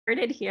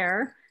started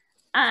here.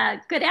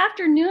 Good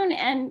afternoon,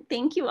 and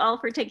thank you all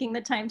for taking the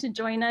time to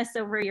join us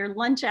over your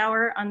lunch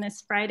hour on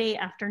this Friday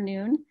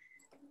afternoon.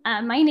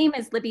 My name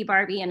is Libby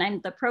Barbie, and I'm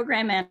the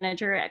program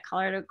manager at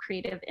Colorado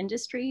Creative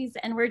Industries,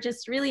 and we're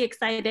just really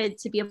excited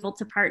to be able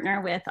to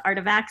partner with Art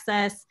of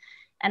Access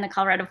and the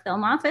Colorado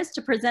Film Office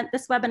to present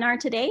this webinar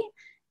today.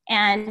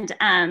 And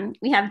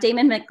we have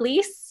Damon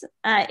McLeese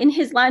in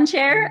his lawn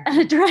chair,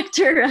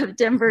 director of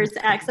Denver's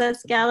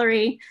Access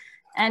Gallery,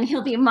 and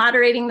he'll be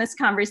moderating this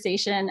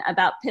conversation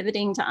about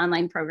pivoting to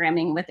online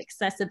programming with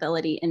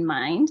accessibility in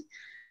mind.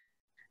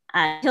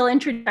 He'll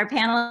introduce our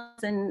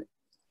panelists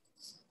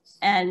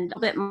and a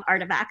bit more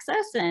Art of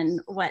Access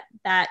and what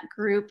that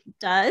group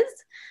does.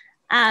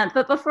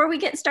 But before we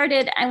get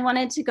started, I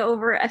wanted to go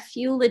over a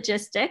few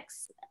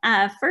logistics.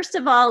 First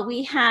of all,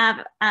 we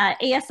have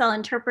ASL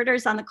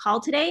interpreters on the call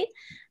today.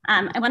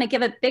 I want to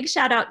give a big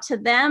shout out to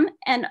them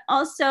and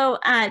also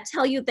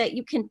tell you that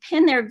you can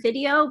pin their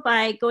video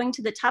by going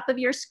to the top of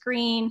your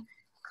screen,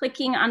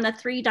 clicking on the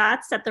 3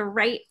 dots at the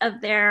right of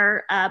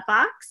their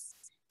box,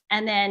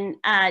 and then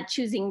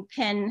choosing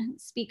pin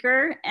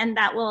speaker, and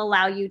that will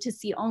allow you to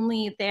see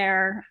only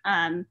their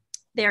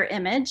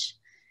image.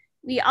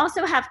 We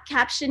also have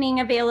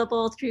captioning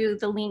available through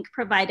the link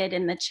provided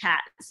in the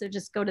chat. So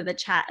just go to the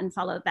chat and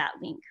follow that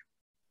link.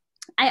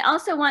 I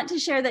also want to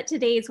share that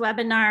today's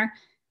webinar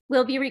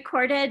will be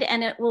recorded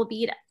and it will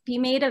be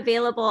made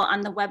available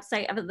on the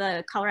website of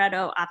the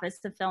Colorado Office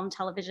of Film,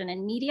 Television,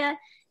 and Media.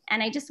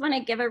 And I just want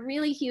to give a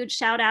really huge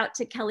shout out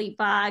to Kelly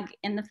Bogg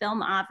in the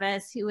Film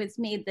Office, who has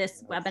made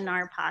this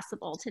webinar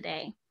possible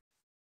today.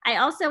 I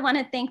also want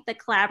to thank the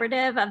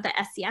collaborative of the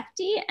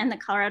SCFD and the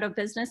Colorado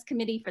Business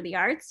Committee for the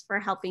Arts for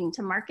helping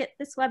to market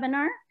this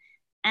webinar.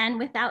 And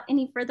without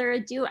any further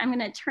ado, I'm going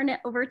to turn it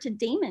over to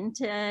Damon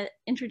to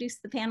introduce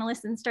the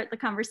panelists and start the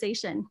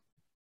conversation.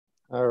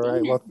 All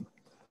right, well,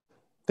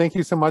 thank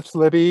you so much,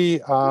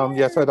 Libby.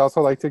 Yes, I'd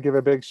also like to give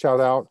a big shout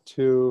out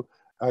to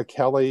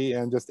Kelly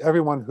and just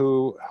everyone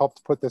who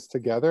helped put this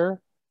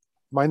together.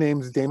 My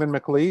name is Damon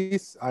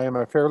McLeese. I am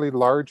a fairly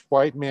large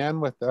white man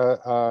with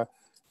a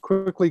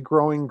quickly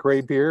growing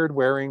gray beard,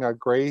 wearing a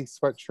gray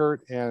sweatshirt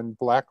and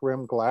black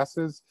rimmed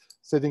glasses,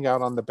 sitting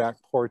out on the back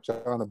porch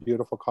on a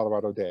beautiful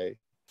Colorado day.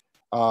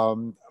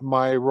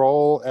 My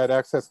role at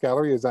Access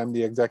Gallery is I'm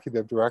the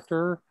executive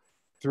director.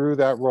 Through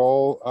that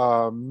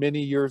role,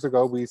 many years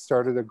ago, we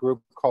started a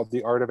group called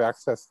the Art of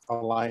Access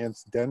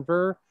Alliance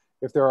Denver.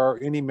 If there are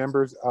any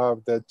members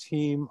of the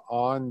team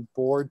on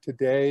board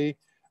today,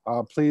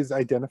 please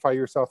identify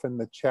yourself in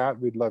the chat.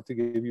 We'd love to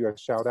give you a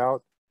shout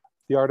out.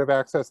 The Art of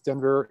Access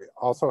Denver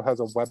also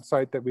has a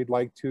website that we'd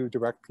like to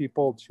direct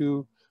people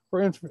to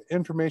for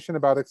information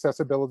about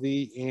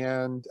accessibility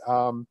and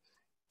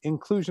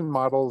inclusion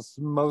models,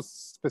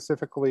 most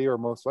specifically or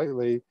most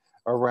lately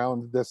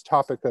around this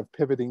topic of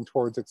pivoting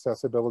towards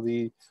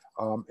accessibility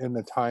in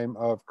the time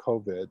of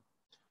COVID.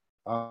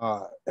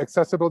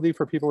 Accessibility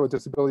for people with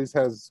disabilities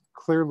has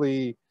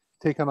clearly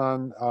taken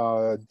on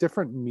a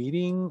different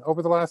meaning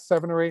over the last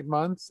 7 or 8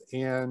 months.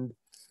 And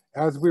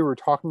as we were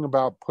talking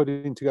about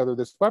putting together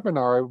this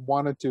webinar, I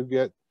wanted to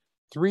get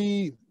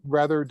 3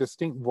 rather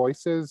distinct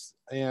voices,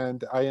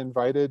 and I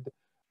invited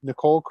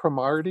Nicole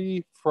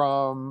Cromartie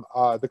from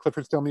the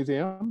Clyfford-Still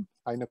Museum.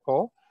 Hi,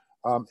 Nicole.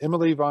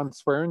 Emily von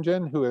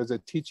Swearingen, who is a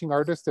teaching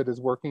artist that is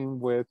working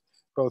with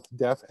both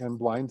deaf and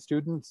blind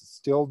students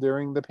still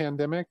during the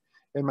pandemic,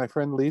 and my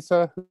friend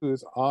Lisa, who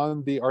is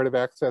on the Art of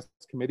Access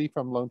Committee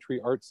from Lone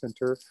Tree Arts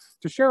Center,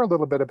 to share a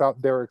little bit about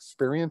their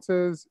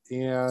experiences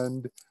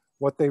and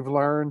what they've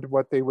learned,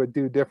 what they would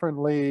do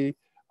differently.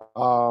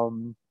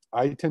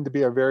 I tend to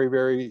be a very,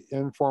 very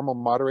informal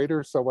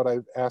moderator. So what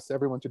I've asked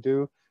everyone to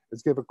do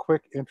is give a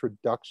quick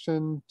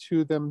introduction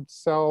to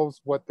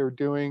themselves, what they're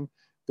doing,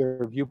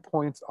 their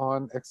viewpoints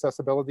on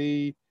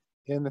accessibility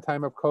in the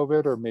time of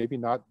COVID, or maybe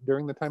not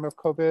during the time of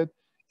COVID.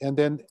 And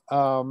then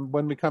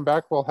when we come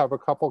back, we'll have a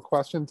couple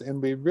questions,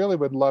 and we really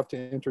would love to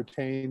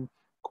entertain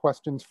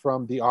questions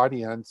from the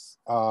audience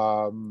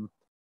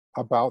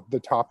about the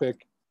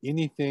topic.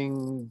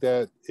 Anything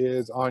that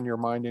is on your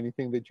mind,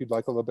 anything that you'd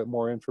like a little bit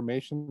more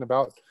information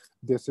about,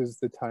 this is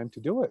the time to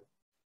do it.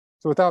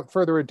 So without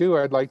further ado,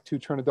 I'd like to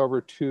turn it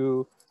over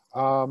to,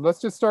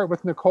 let's just start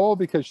with Nicole,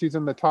 because she's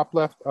in the top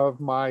left of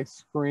my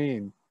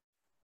screen.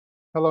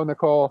 Hello,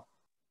 Nicole.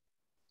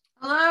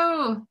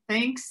 Hello,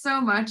 thanks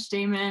so much,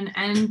 Damon.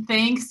 And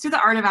thanks to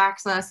the Art of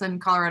Access and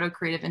Colorado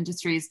Creative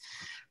Industries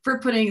for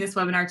putting this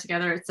webinar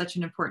together. It's such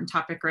an important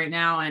topic right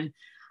now. And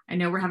I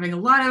know we're having a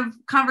lot of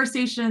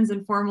conversations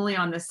informally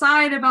on the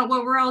side about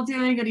what we're all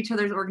doing at each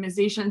other's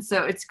organizations.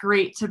 So it's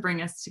great to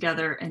bring us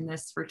together in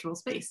this virtual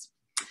space.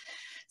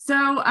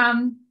 So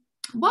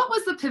what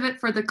was the pivot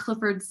for the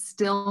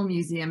Clyfford-Still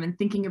Museum, and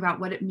thinking about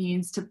what it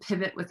means to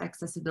pivot with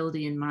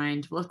accessibility in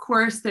mind? Well, of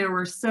course, there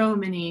were so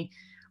many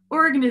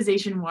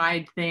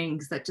organization-wide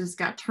things that just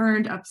got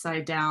turned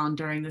upside down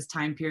during this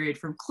time period,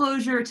 from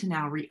closure to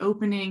now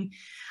reopening.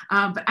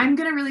 But I'm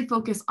going to really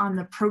focus on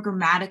the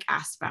programmatic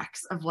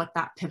aspects of what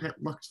that pivot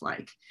looked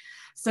like.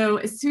 So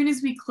as soon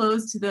as we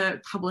closed to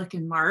the public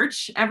in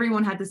March,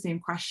 everyone had the same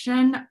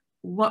question: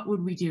 what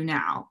would we do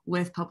now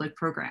with public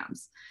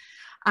programs?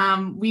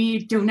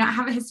 We do not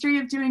have a history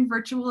of doing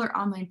virtual or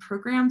online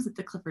programs at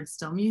the Clyfford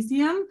Still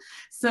Museum.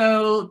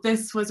 So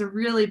this was a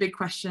really big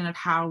question of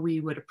how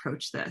we would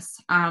approach this.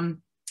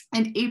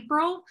 In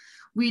April,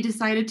 we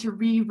decided to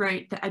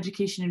rewrite the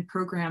education and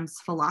programs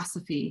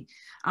philosophy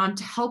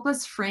to help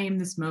us frame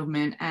this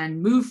movement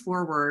and move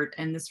forward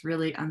in this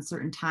really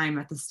uncertain time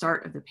at the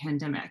start of the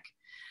pandemic.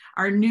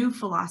 Our new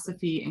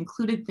philosophy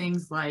included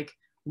things like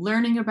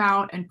learning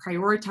about and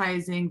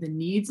prioritizing the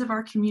needs of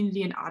our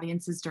community and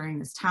audiences during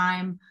this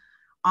time,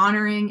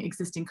 honoring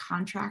existing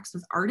contracts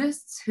with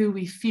artists who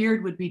we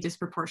feared would be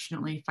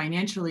disproportionately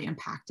financially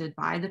impacted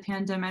by the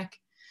pandemic,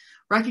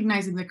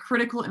 recognizing the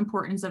critical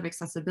importance of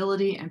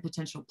accessibility and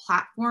potential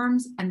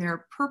platforms and their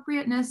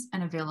appropriateness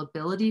and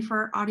availability for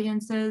our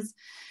audiences.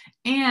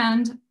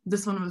 And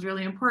this one was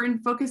really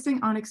important,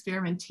 focusing on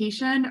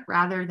experimentation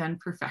rather than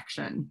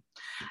perfection.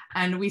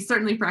 And we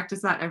certainly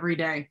practice that every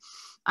day.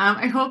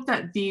 I hope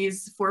that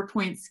these 4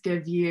 points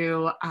give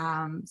you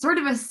sort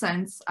of a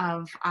sense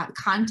of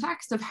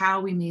context of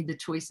how we made the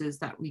choices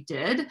that we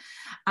did.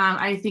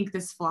 I think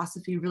this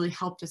philosophy really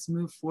helped us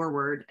move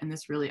forward in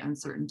this really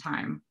uncertain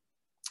time.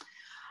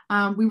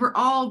 We were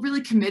all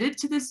really committed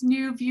to this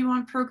new view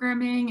on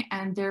programming,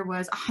 and there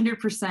was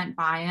 100%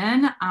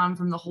 buy-in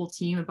from the whole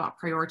team about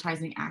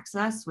prioritizing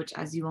access, which,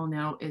 as you all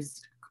know, is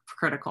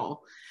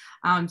critical.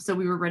 So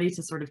we were ready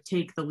to sort of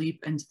take the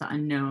leap into the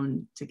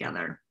unknown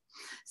together.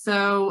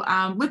 So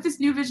with this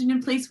new vision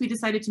in place, we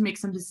decided to make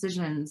some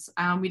decisions.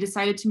 We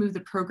decided to move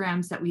the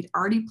programs that we'd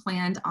already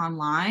planned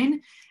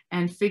online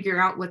and figure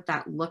out what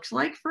that looked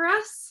like for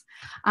us.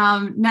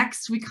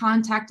 Next, we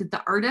contacted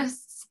the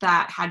artists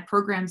that had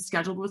programs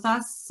scheduled with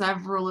us,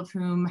 several of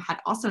whom had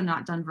also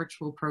not done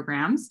virtual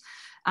programs,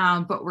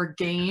 but were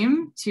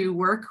game to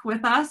work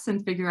with us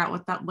and figure out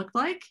what that looked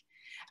like.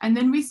 And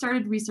then we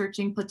started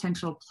researching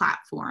potential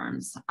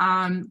platforms.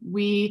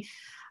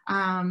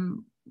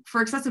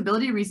 For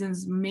accessibility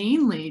reasons,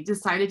 mainly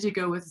decided to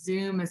go with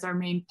Zoom as our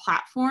main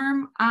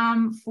platform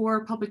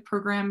for public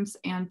programs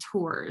and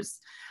tours.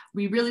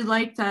 We really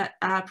liked that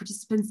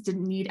participants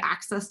didn't need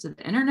access to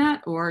the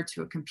internet or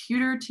to a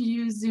computer to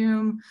use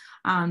Zoom.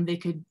 They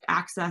could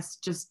access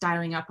just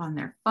dialing up on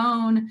their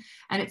phone.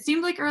 And it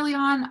seemed like early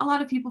on, a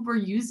lot of people were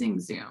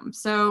using Zoom.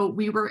 So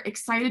we were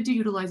excited to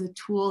utilize a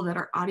tool that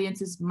our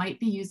audiences might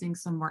be using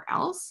somewhere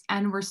else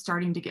and we're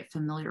starting to get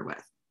familiar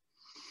with.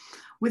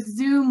 With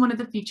Zoom, one of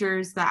the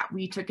features that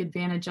we took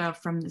advantage of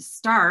from the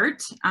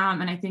start,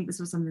 and I think this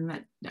was something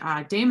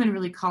that Damon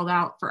really called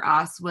out for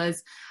us,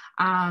 was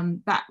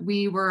that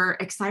we were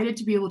excited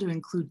to be able to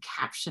include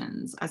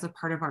captions as a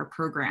part of our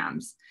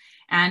programs.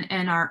 And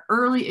in our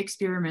early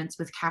experiments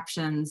with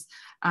captions,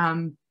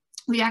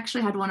 we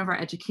actually had one of our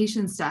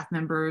education staff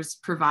members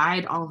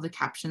provide all of the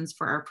captions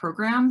for our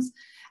programs.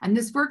 And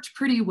this worked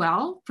pretty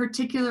well,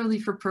 particularly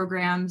for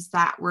programs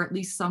that were at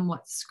least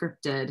somewhat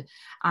scripted.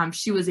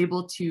 She was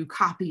able to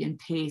copy and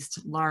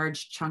paste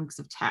large chunks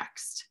of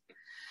text.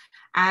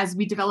 As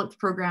we developed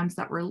programs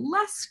that were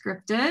less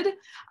scripted,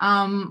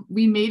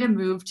 we made a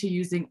move to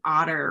using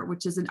Otter,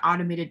 which is an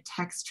automated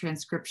text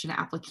transcription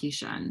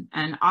application.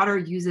 And Otter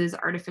uses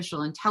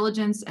artificial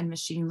intelligence and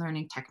machine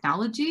learning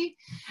technology,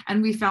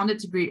 and we found it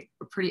to be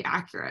pretty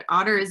accurate.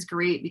 Otter is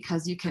great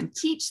because you can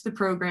teach the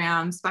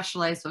program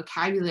specialized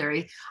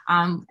vocabulary.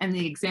 And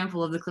the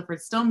example of the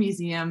Clyfford Still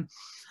Museum,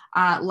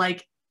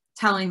 like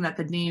telling that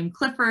the name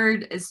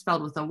Clyfford is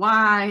spelled with a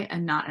Y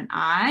and not an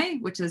I,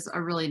 which is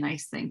a really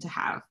nice thing to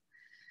have.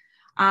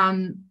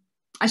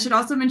 I should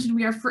also mention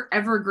we are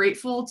forever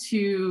grateful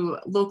to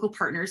local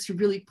partners who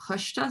really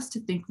pushed us to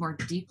think more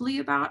deeply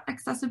about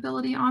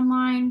accessibility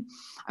online.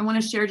 I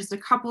want to share just a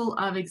couple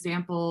of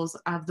examples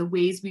of the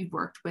ways we've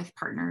worked with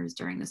partners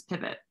during this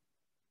pivot.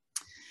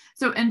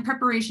 So in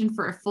preparation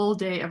for a full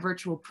day of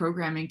virtual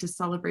programming to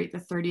celebrate the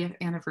 30th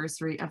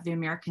anniversary of the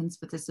Americans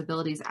with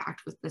Disabilities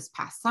Act with this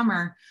past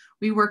summer,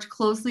 we worked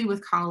closely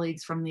with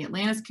colleagues from the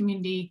Atlantis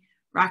community,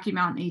 Rocky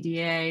Mountain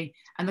ADA,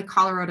 and the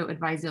Colorado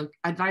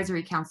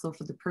Advisory Council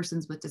for the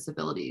Persons with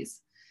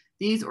Disabilities.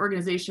 These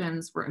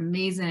organizations were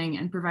amazing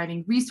in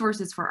providing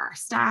resources for our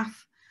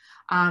staff,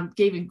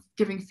 giving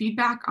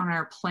feedback on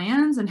our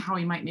plans and how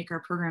we might make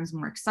our programs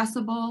more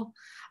accessible,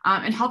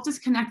 and helped us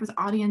connect with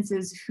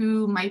audiences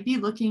who might be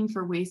looking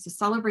for ways to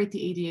celebrate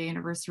the ADA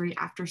anniversary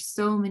after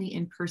so many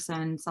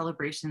in-person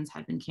celebrations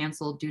had been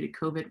canceled due to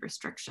COVID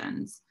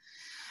restrictions.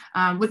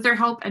 With their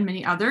help and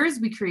many others,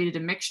 we created a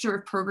mixture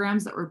of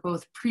programs that were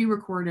both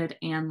pre-recorded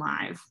and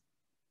live.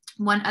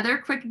 One other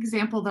quick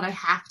example that I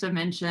have to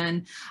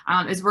mention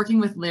is working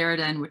with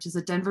Laridon, which is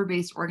a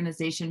Denver-based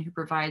organization who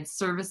provides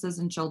services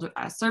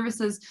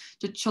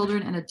to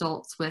children and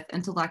adults with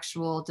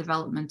intellectual,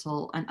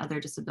 developmental, and other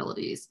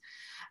disabilities.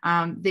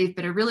 They've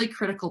been a really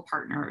critical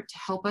partner to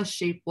help us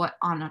shape what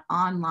an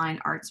online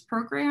arts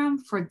program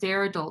for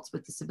their adults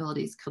with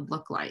disabilities could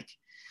look like.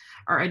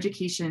 Our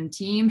education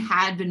team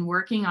had been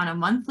working on a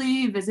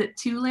monthly visit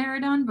to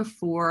Lerridon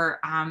before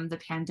the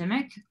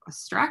pandemic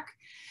struck.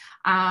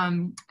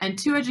 And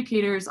two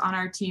educators on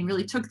our team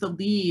really took the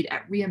lead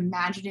at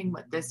reimagining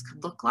what this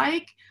could look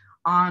like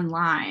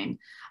online.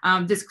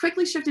 This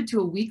quickly shifted to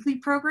a weekly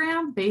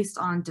program based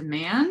on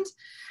demand.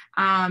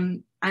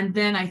 And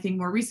then I think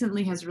more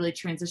recently has really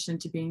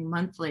transitioned to being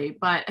monthly,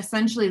 but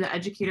essentially the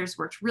educators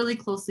worked really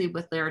closely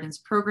with Lerridon's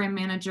program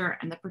manager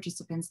and the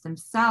participants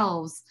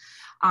themselves,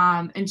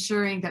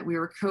 ensuring that we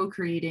were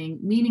co-creating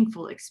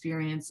meaningful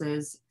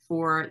experiences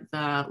for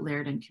the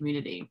Lerridon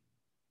community.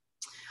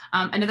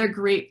 Another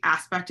great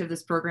aspect of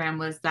this program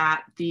was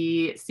that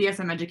the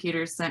CSM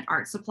educators sent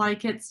art supply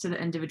kits to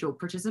the individual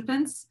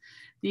participants.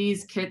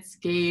 These kits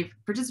gave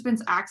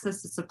participants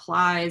access to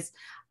supplies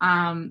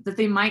that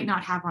they might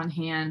not have on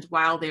hand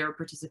while they are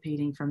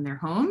participating from their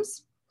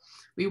homes.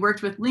 We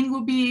worked with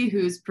Linguabee,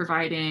 who's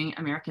providing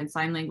American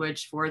Sign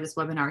Language for this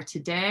webinar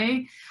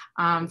today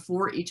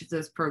for each of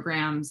those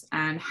programs.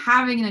 And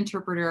having an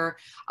interpreter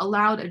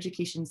allowed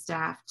education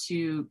staff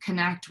to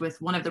connect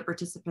with one of the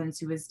participants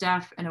who is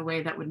deaf in a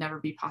way that would never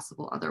be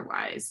possible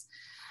otherwise.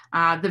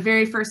 The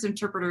very first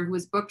interpreter who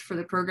was booked for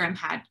the program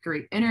had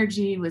great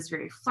energy, was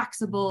very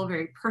flexible,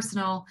 very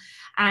personal,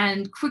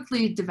 and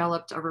quickly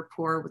developed a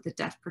rapport with the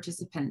deaf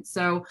participants.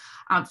 So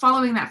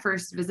following that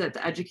first visit,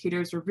 the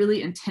educators were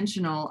really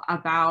intentional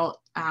about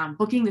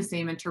booking the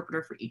same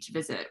interpreter for each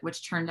visit,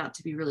 which turned out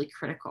to be really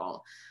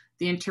critical.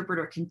 The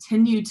interpreter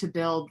continued to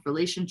build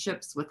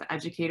relationships with the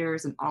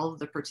educators and all of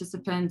the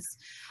participants,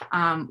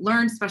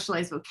 learned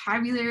specialized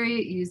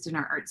vocabulary used in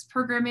our arts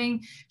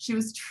programming. She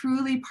was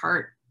truly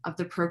part of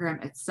the program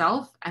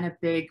itself and a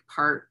big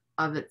part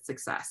of its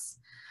success.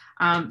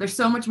 There's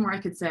so much more I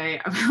could say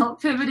about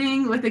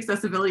pivoting with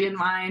accessibility in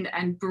mind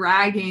and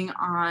bragging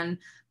on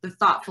the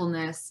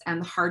thoughtfulness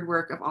and the hard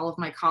work of all of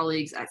my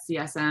colleagues at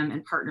CSM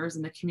and partners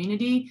in the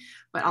community,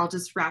 but I'll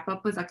just wrap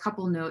up with a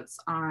couple notes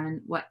on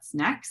what's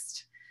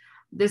next.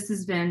 This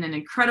has been an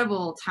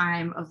incredible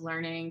time of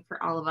learning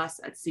for all of us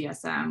at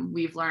CSM.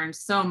 We've learned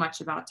so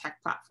much about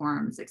tech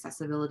platforms,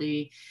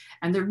 accessibility,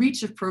 and the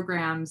reach of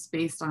programs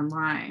based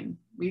online.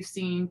 We've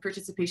seen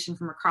participation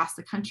from across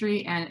the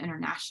country and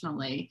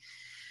internationally.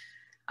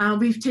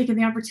 We've taken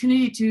the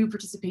opportunity to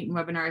participate in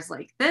webinars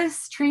like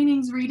this,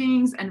 trainings,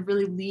 readings, and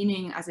really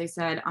leaning, as I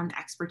said, on the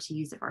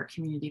expertise of our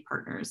community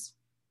partners.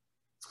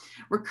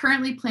 We're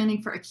currently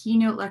planning for a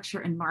keynote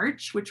lecture in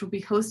March, which will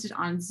be hosted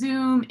on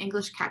Zoom,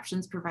 English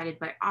captions provided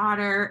by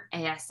Otter,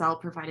 ASL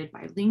provided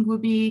by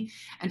Linguabee,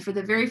 and for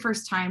the very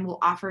first time, we'll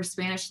offer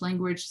Spanish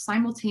language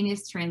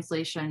simultaneous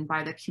translation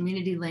by the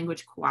Community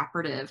Language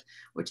Cooperative,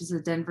 which is a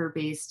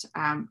Denver-based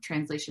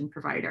translation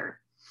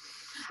provider.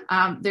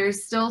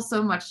 There's still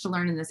so much to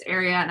learn in this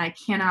area, and I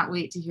cannot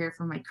wait to hear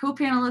from my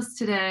co-panelists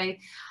today.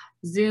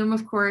 Zoom,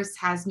 of course,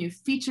 has new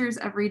features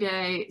every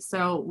day,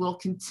 so we'll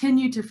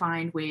continue to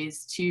find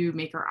ways to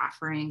make our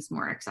offerings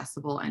more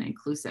accessible and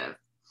inclusive.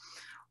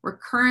 We're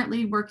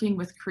currently working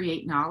with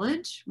Create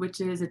Knowledge,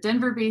 which is a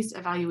Denver-based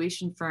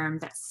evaluation firm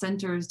that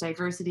centers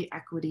diversity,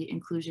 equity,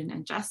 inclusion,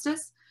 and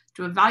justice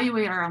to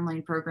evaluate our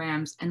online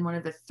programs. And one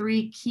of the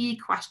three key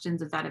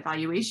questions of that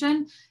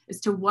evaluation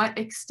is to what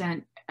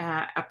extent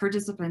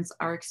participants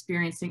are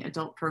experiencing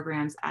adult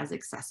programs as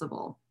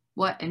accessible.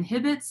 What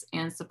inhibits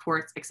and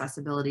supports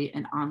accessibility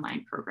in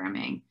online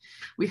programming.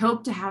 We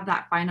hope to have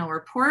that final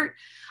report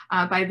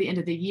by the end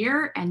of the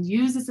year and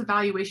use this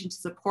evaluation to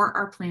support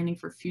our planning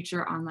for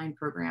future online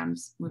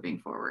programs moving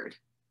forward.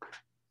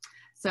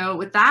 So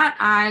with that,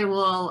 I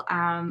will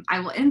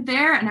end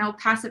there and I will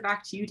pass it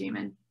back to you,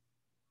 Damon.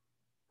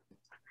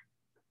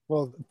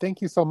 Well,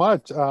 thank you so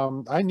much.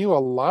 I knew a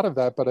lot of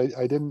that, but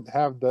I didn't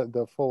have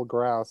the full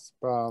grasp.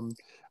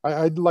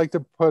 I'd like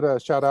to put a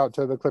shout out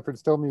to the Clyfford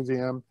Still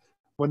Museum.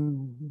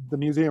 When the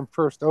museum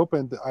first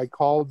opened, I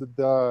called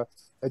the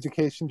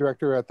education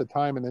director at the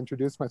time and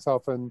introduced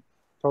myself and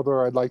told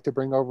her I'd like to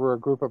bring over a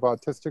group of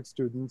autistic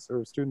students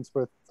or students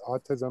with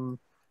autism.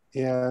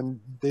 And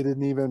they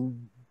didn't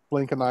even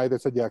blink an eye. They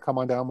said, yeah, come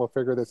on down. We'll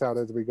figure this out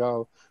as we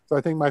go. So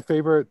I think my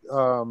favorite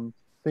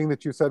thing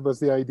that you said was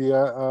the idea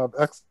of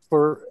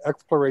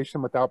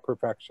exploration without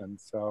perfection.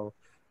 So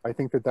I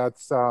think that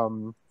that's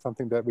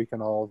something that we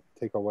can all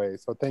take away.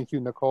 So thank you,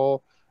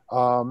 Nicole.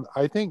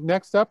 I think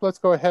next up, let's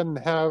go ahead and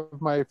have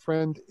my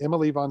friend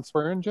Emily von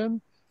Swearingen.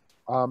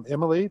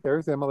 Emily,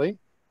 there's Emily.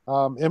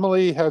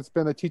 Emily has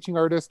been a teaching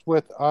artist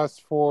with us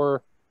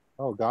for,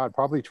 oh God,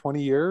 probably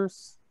 20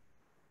 years,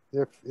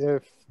 if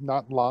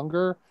not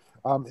longer.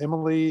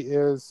 Emily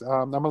is,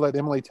 I'm gonna let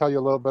Emily tell you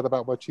a little bit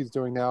about what she's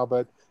doing now,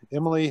 but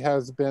Emily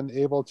has been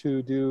able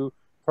to do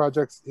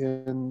projects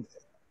in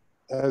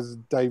as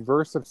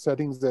diverse of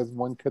settings as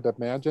one could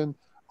imagine.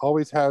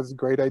 Always has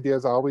great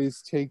ideas,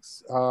 always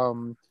takes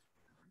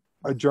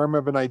a germ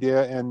of an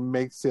idea and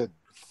makes it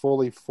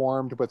fully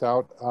formed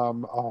without a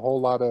whole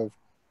lot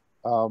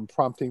of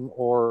prompting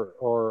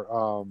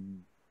or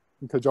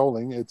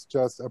cajoling. It's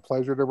just a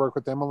pleasure to work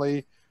with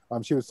Emily.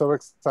 She was so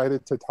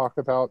excited to talk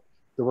about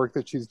the work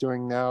that she's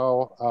doing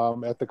now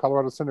at the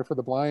Colorado Center for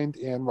the Blind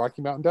and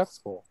Rocky Mountain Deaf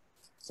School.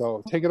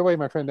 So take it away,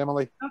 my friend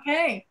Emily.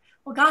 Okay.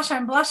 Well, gosh,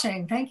 I'm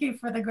blushing. Thank you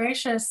for the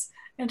gracious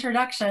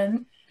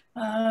introduction.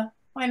 My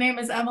name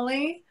is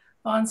Emily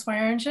von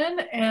Swearingen,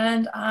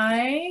 and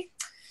I'm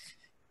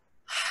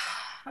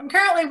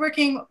currently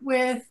working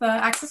with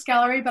Access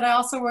Gallery, but I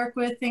also work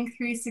with Think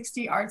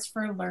 360 Arts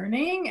for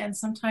Learning and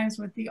sometimes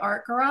with the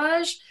Art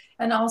Garage,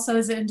 and also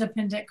as an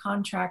independent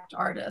contract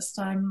artist.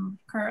 I'm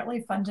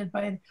currently funded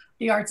by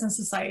the Arts and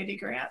Society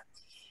Grant.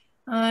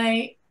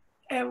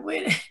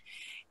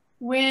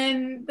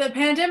 When the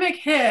pandemic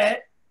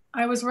hit,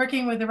 I was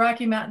working with the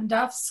Rocky Mountain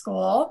Deaf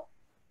School,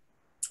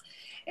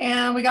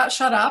 and we got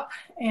shut up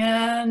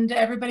and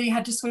everybody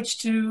had to switch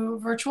to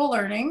virtual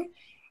learning.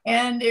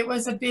 And it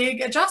was a big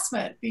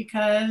adjustment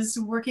because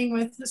working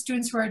with the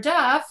students who are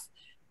deaf,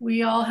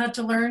 we all had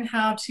to learn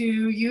how to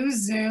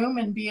use Zoom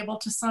and be able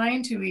to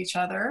sign to each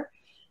other.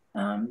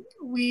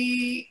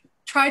 We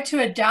tried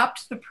to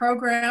adapt the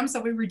programs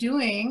that we were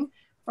doing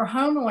for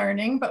home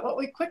learning, but what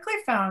we quickly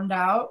found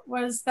out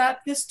was that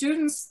the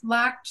students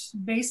lacked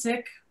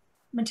basic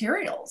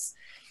materials.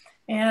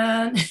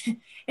 And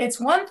it's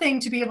one thing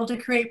to be able to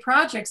create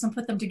projects and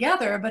put them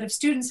together, but if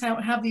students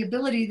don't have the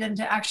ability then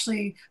to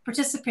actually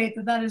participate,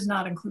 that is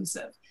not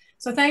inclusive.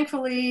 So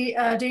thankfully,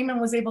 Damon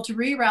was able to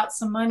reroute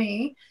some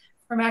money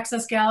from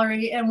Access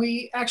Gallery, and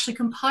we actually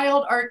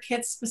compiled art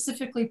kits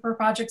specifically for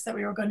projects that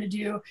we were going to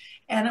do,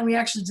 and then we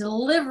actually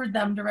delivered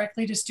them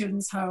directly to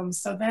students'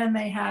 homes. So then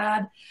they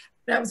had,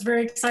 that was a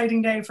very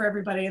exciting day for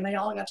everybody, and they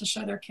all got to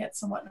show their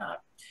kits and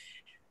whatnot.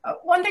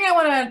 One thing I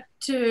wanted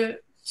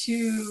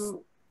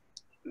to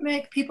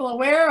make people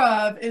aware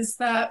of is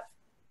that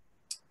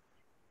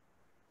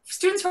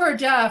students who are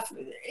deaf,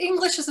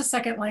 English is a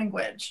second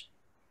language.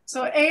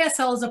 So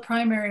ASL is a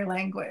primary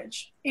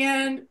language.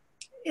 And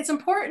it's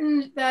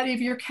important that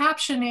if you're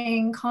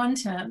captioning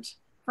content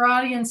for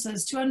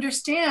audiences to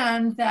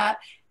understand that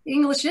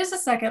English is a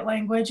second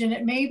language and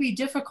it may be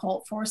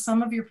difficult for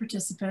some of your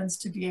participants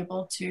to be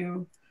able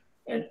to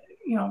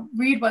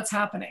read what's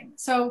happening.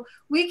 So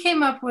we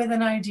came up with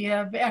an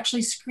idea of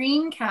actually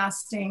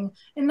screencasting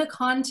in the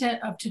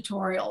content of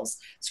tutorials.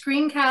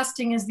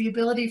 Screencasting is the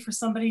ability for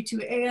somebody to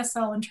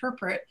ASL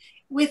interpret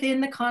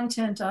within the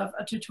content of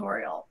a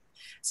tutorial.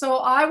 So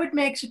I would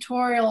make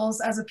tutorials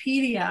as a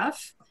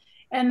PDF,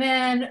 and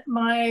then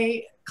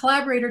my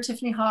collaborator,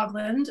 Tiffany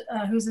Hogland,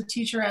 who's a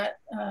teacher at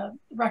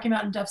Rocky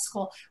Mountain Deaf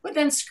School, would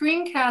then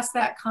screencast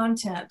that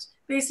content.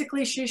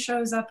 Basically, she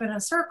shows up in a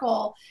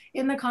circle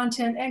in the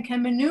content and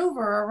can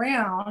maneuver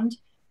around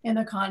in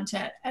the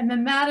content. And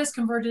then that is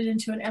converted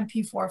into an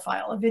MP4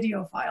 file, a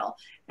video file,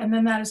 and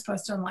then that is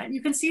posted online.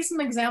 You can see some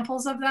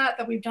examples of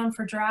that we've done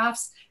for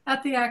drafts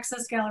at the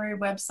Access Gallery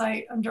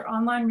website under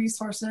online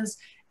resources,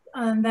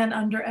 and then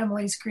under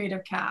Emily's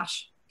Creative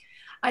Cache.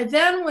 I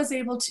then was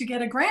able to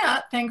get a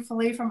grant,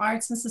 thankfully, from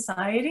Arts and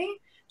Society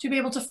to be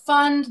able to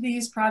fund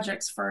these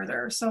projects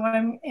further. So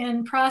I'm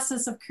in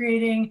process of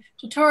creating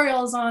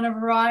tutorials on a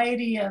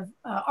variety of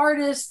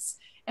artists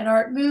and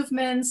art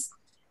movements,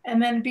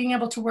 and then being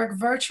able to work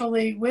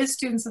virtually with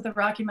students at the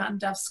Rocky Mountain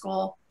Deaf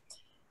School.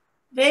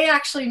 They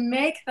actually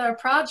make the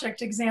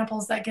project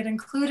examples that get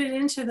included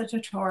into the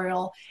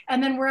tutorial,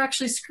 and then we're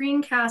actually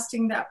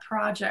screencasting that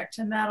project,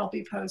 and that'll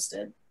be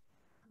posted.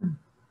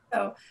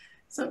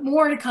 So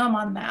more to come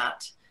on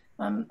that.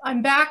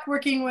 I'm back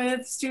working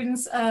with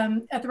students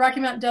at the Rocky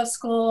Mountain Deaf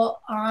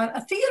School on a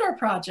theater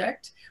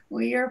project.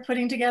 We are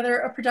putting together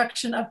a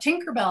production of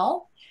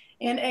Tinkerbell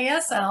in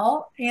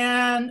ASL,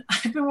 and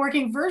I've been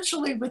working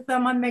virtually with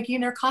them on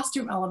making their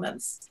costume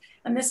elements.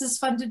 And this is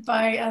funded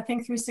by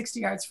Think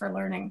 360 Arts for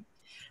Learning.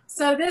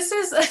 So this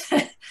is,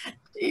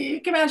 you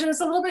can imagine it's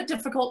a little bit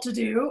difficult to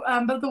do,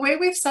 but the way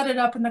we've set it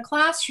up in the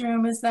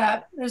classroom is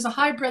that there's a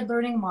hybrid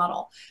learning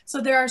model.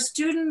 So there are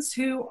students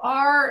who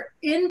are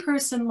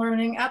in-person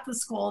learning at the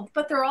school,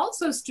 but there are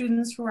also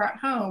students who are at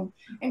home,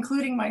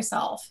 including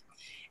myself.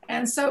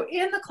 And so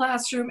in the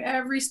classroom,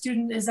 every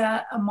student is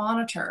at a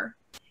monitor.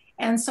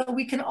 And so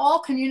we can all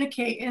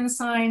communicate in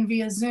sign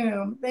via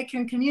Zoom. They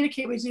can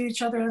communicate with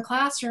each other in the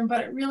classroom, but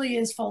it really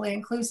is fully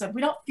inclusive.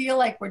 We don't feel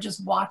like we're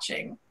just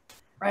watching.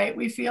 Right?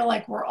 We feel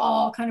like we're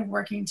all kind of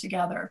working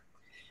together.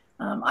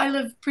 I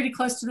live pretty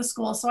close to the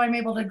school, so I'm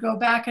able to go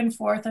back and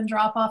forth and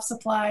drop off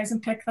supplies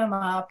and pick them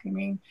up. I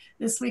mean,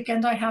 this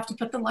weekend I have to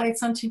put the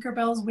lights on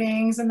Tinkerbell's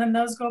wings, and then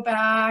those go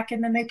back,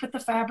 and then they put the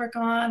fabric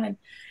on, and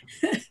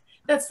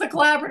that's the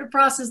collaborative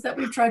process that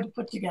we've tried to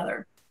put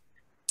together.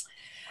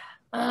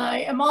 I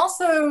am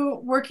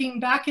also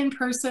working back in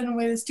person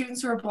with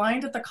students who are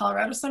blind at the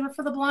Colorado Center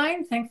for the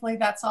Blind. Thankfully,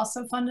 that's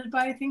also funded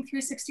by Think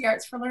 360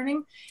 Arts for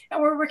Learning.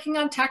 And we're working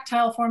on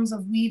tactile forms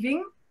of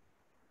weaving.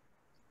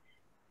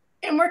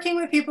 And working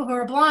with people who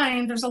are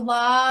blind, there's a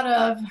lot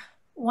of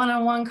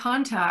one-on-one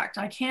contact.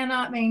 I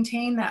cannot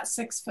maintain that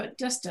 6-foot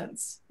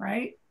distance,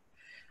 right?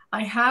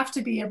 I have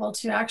to be able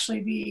to actually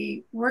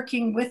be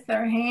working with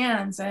their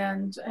hands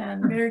and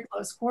very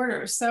close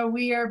quarters. So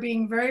we are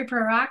being very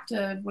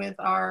proactive with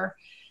our,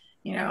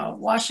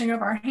 washing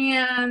of our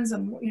hands,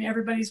 and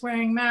everybody's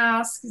wearing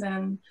masks.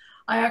 And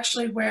I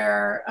actually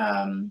wear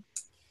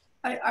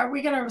Are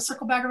we going to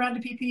circle back around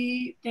to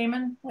PPE,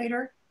 Damon,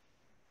 later?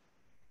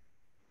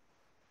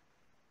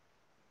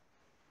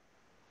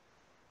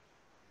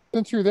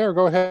 Since you're there,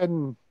 go ahead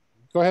and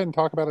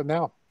talk about it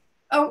now.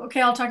 Oh,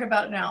 okay, I'll talk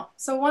about it now.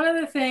 So one of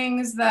the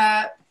things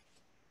that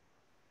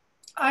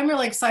I'm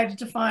really excited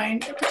to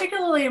find,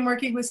 particularly in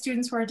working with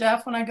students who are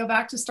deaf, when I go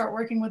back to start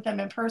working with them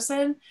in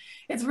person,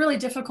 it's really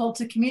difficult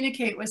to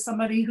communicate with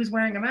somebody who's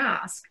wearing a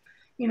mask.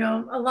 You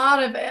know, a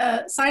lot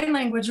of sign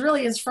language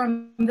really is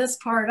from this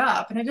part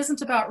up, and it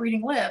isn't about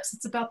reading lips,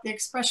 it's about the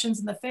expressions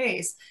in the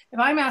face. If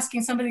I'm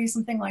asking somebody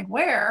something like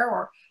where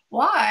or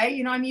why,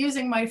 you know, I'm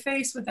using my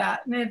face with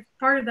that. And if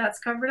part of that's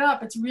covered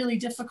up, it's really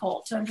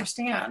difficult to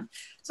understand.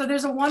 So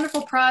there's a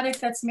wonderful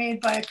product that's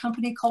made by a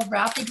company called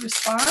Rapid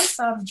Response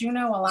out of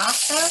Juneau,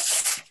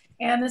 Alaska.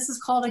 And this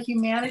is called a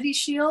Humanity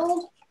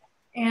Shield.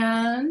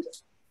 And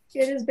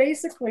it is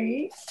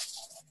basically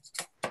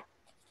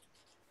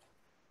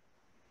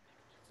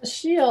a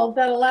shield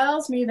that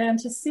allows me then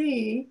to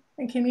see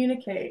and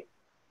communicate.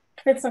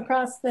 It fits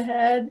across the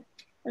head,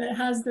 and it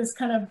has this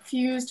kind of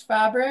fused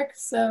fabric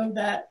so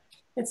that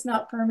it's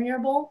not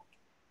permeable.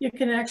 You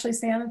can actually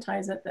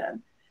sanitize it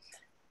then.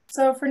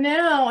 So for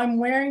now, I'm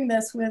wearing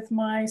this with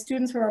my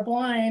students who are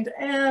blind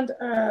and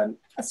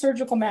a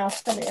surgical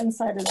mask on the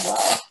inside as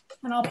well.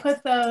 And I'll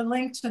put the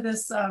link to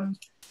this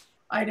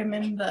item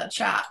in the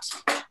chat.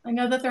 I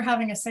know that they're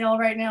having a sale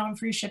right now on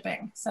free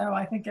shipping. So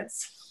I think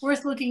it's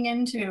worth looking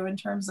into in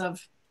terms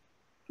of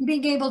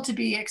being able to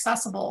be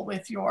accessible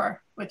with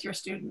your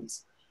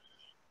students.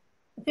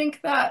 I think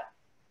that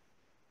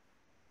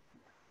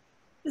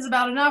is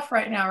about enough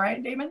right now,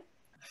 right, Damon?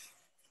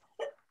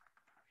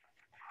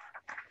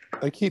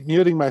 I keep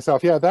muting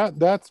myself. Yeah,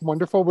 that's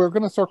wonderful. We're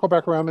going to circle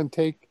back around and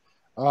take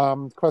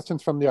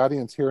questions from the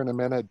audience here in a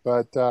minute.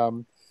 But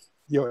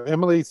you know,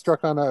 Emily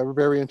struck on a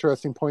very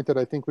interesting point that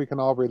I think we can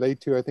all relate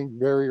to. I think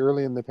very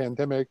early in the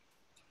pandemic,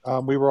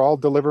 we were all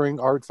delivering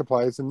art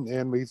supplies,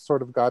 and we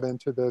sort of got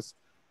into this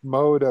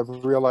mode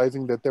of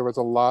realizing that there was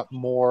a lot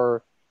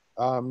more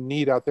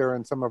need out there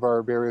in some of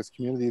our various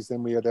communities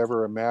than we had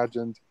ever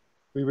imagined.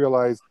 We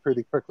realized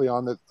pretty quickly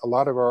on that a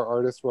lot of our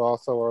artists were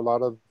also, or a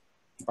lot of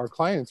our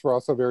clients were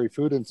also very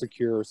food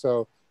insecure.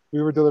 So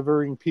we were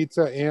delivering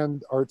pizza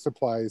and art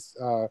supplies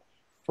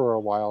for a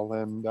while.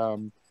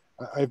 And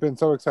I've been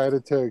so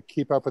excited to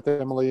keep up with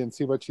Emily and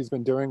see what she's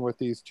been doing with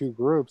these two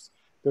groups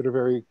that are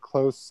very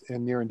close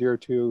and near and dear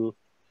to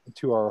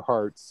our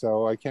hearts.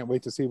 So I can't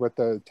wait to see what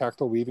the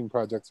tactile weaving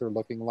projects are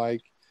looking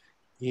like.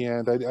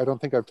 And I don't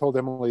think I've told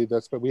Emily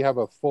this, but we have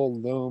a full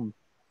loom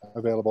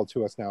available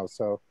to us now.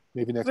 So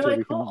maybe next year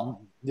we can,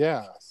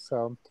 yeah.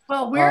 So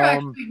well, we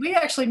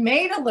actually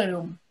made a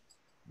loom.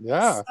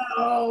 Yeah.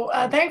 So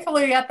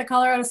thankfully at the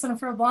Colorado Center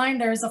for the Blind,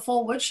 there's a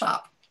full wood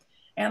shop,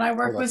 and I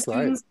work with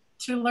students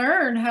to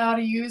learn how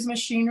to use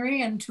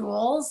machinery and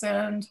tools.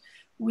 And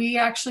we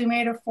actually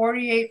made a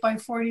 48 by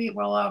 40,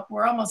 well,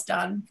 we're almost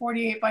done,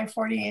 48 by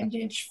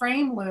 40-inch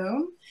frame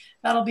loom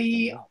that'll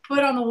be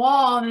put on the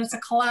wall, and it's a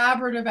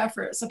collaborative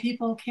effort. So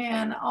people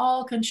can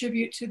all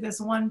contribute to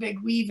this one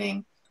big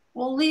weaving.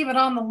 We'll leave it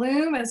on the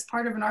loom as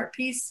part of an art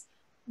piece.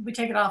 If we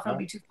take it off, it'll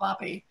be too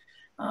floppy.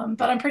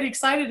 But I'm pretty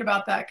excited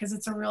about that because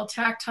it's a real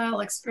tactile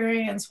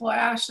experience. We're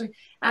actually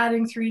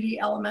adding 3D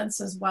elements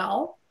as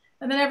well.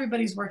 And then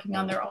everybody's working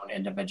on their own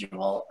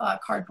individual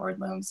cardboard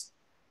looms.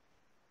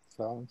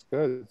 Sounds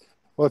good.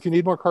 Well, if you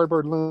need more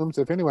cardboard looms,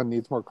 if anyone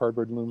needs more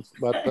cardboard looms,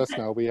 let us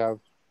know. We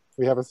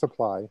have a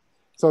supply.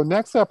 So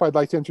next up, I'd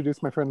like to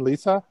introduce my friend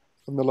Lisa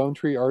from the Lone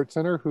Tree Art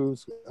Center,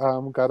 who's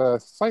got a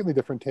slightly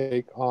different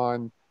take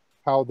on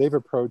how they've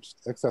approached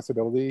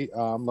accessibility.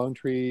 Lone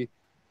Tree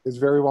is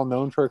very well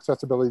known for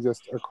accessibility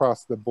just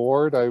across the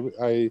board.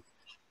 I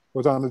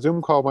was on a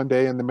Zoom call one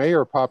day, and the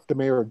mayor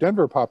of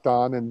Denver popped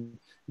on and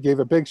gave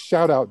a big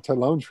shout out to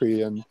Lone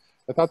Tree, and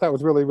I thought that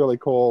was really, really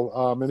cool.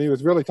 And he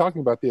was really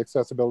talking about the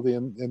accessibility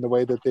in the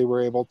way that they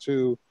were able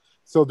to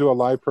still do a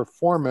live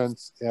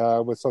performance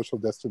with social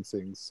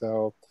distancing.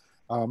 So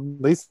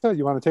Lisa,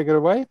 you want to take it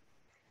away?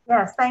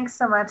 Yes, thanks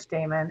so much,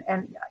 Damon.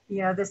 And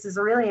you know, this is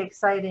a really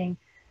exciting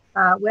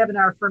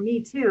webinar for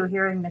me too,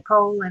 hearing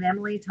Nicole and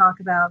Emily talk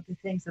about the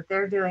things that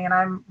they're doing. And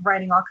I'm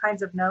writing all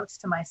kinds of notes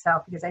to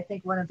myself because I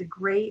think one of the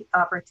great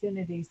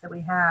opportunities that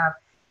we have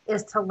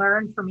is to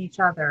learn from each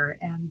other.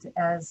 And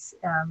as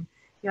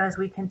you know, as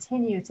we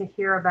continue to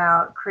hear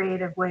about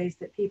creative ways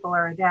that people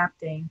are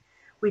adapting,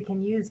 we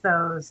can use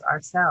those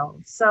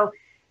ourselves. So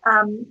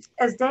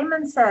as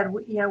Damon said,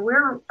 you know,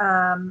 we're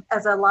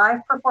as a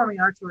live performing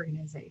arts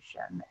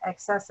organization,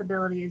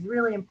 accessibility is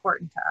really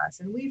important to us,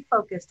 and we've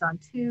focused on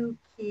two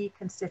key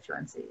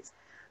constituencies.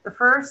 The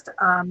first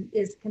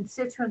is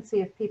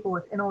constituency of people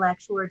with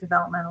intellectual or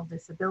developmental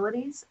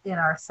disabilities in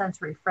our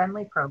sensory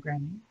friendly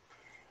programming.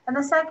 And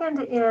the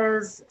second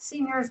is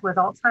seniors with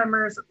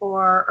Alzheimer's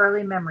or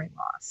early memory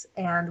loss.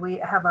 And we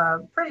have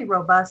a pretty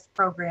robust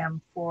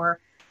program for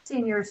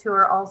seniors who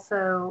are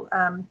also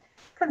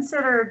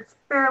considered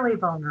fairly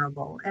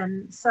vulnerable.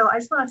 And so I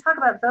just want to talk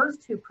about those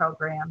two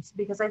programs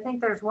because I think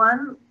there's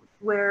one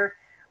where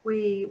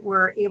we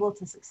were able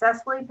to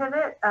successfully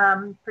pivot,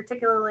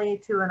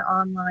 particularly to an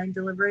online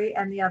delivery,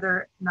 and the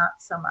other not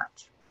so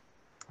much.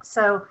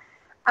 So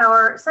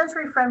our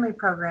sensory-friendly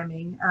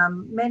programming,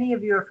 many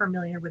of you are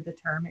familiar with the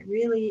term. It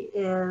really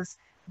is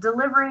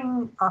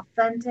delivering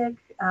authentic,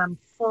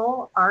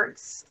 full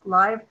arts,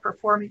 live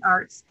performing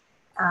arts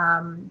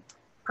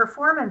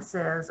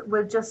performances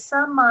with just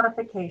some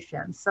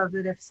modifications, so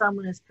that if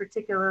someone is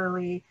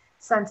particularly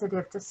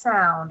sensitive to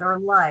sound or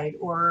light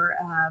or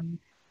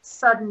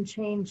sudden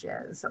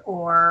changes,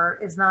 or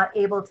is not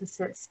able to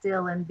sit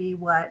still and be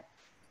what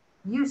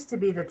used to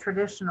be the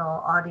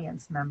traditional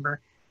audience member,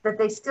 that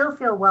they still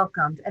feel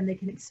welcomed and they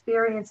can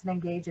experience and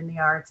engage in the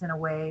arts in a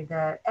way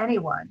that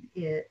anyone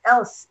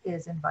else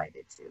is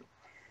invited to.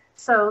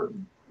 So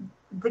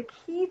the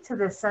key to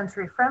this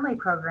sensory-friendly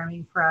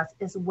programming for us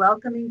is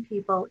welcoming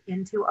people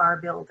into our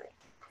building.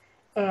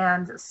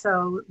 And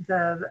so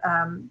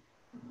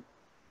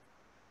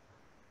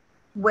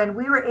when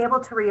we were able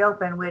to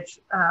reopen,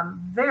 which we're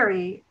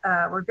very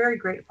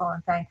grateful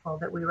and thankful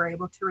that we were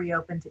able to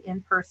reopen to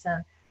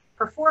in-person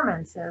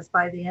performances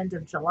by the end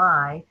of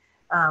July,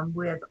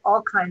 with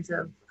all kinds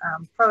of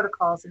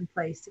protocols in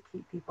place to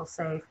keep people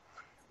safe,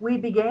 we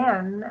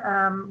began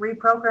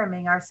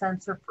reprogramming our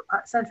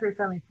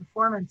sensory-friendly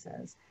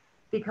performances,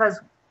 because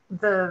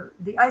the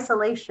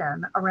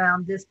isolation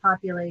around this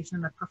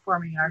population of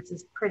performing arts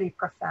is pretty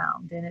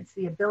profound, and it's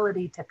the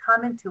ability to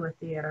come into a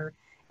theater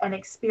and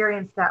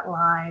experience that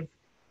live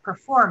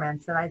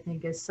performance that I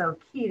think is so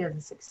key to the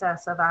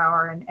success of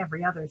our and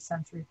every other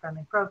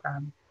sensory-friendly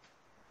program.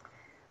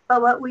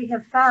 But what we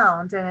have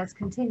found, and it's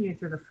continued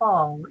through the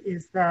fall,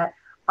 is that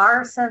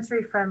our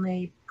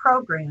sensory-friendly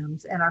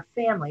programs and our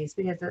families,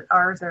 because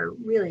ours are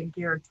really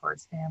geared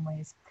towards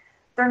families,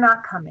 they're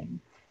not coming.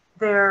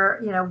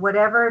 They're,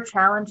 whatever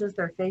challenges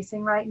they're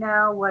facing right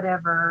now,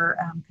 whatever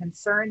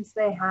concerns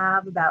they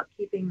have about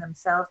keeping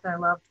themselves and their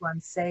loved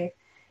ones safe,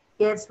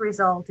 it's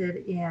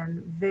resulted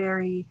in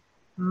very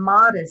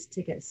modest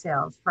ticket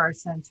sales for our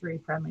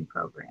sensory-friendly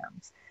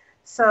programs.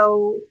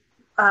 So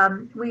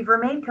we've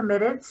remained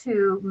committed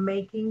to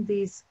making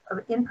these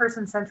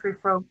in-person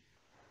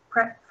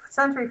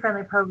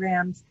sensory-friendly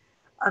programs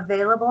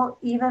available,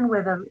 even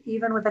with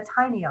a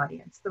tiny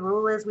audience. The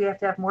rule is we have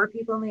to have more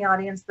people in the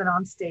audience than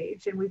on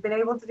stage, and we've been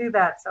able to do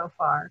that so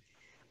far.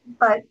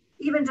 But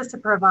even just to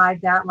provide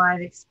that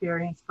live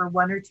experience for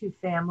one or two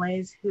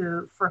families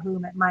for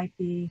whom it might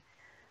be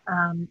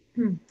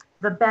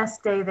the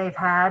best day they've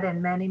had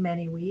in many,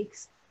 many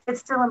weeks, it's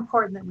still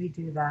important that we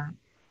do that.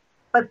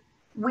 But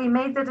we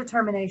made the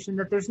determination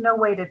that there's no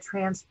way to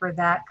transfer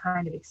that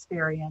kind of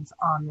experience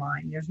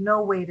online. There's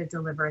no way to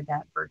deliver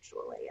that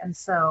virtually. And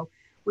so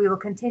we will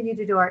continue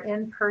to do our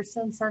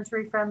in-person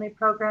sensory-friendly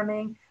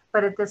programming,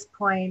 but at this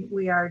point,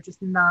 we are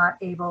just not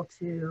able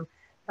to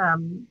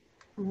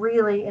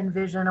really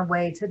envision a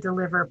way to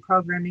deliver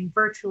programming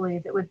virtually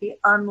that would be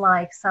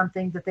unlike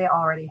something that they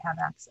already have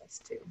access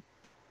to.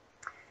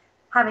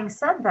 Having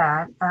said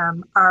that,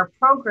 our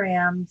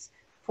programs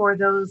for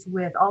those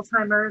with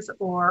Alzheimer's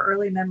or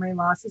early memory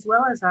loss, as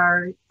well as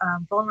our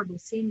vulnerable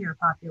senior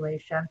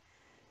population,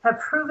 have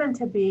proven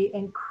to be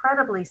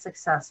incredibly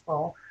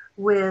successful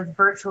with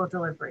virtual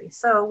delivery.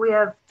 So we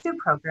have two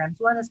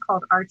programs. One is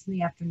called Arts in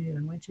the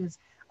Afternoon, which is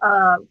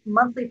a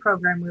monthly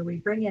program where we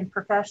bring in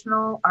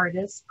professional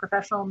artists,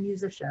 professional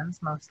musicians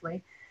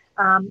mostly,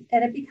 and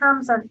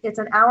it's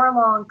an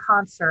hour-long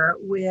concert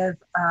with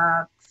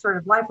sort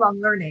of lifelong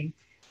learning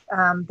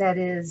that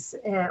is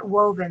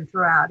woven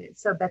throughout it.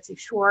 So Betsy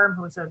Schwarm,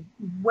 who's a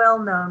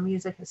well-known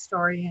music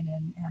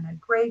historian and a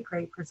great,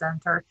 great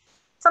presenter,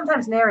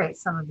 sometimes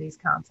narrates some of these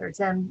concerts.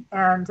 And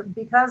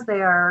because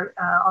they are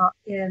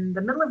in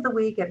the middle of the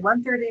week at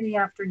 1:30 in the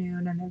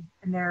afternoon,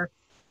 and they're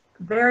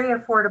very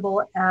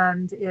affordable,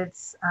 and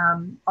it's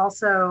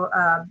also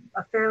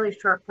a fairly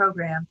short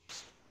program,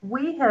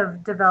 we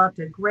have developed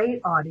a great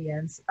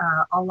audience.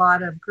 A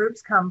lot of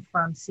groups come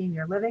from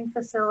senior living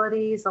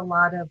facilities. A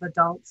lot of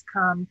adults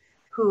come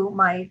who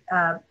might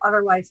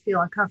otherwise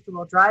feel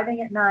uncomfortable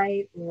driving at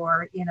night,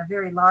 or in a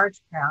very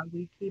large crowd.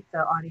 We keep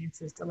the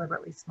audiences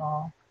deliberately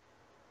small.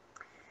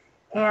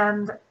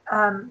 And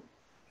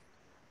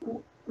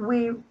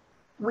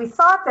we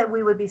thought that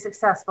we would be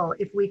successful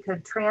if we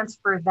could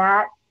transfer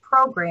that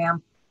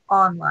program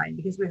online,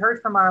 because we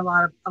heard from a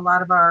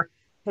lot of our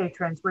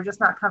patrons, we're just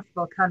not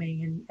comfortable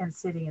coming and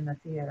sitting in the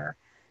theater.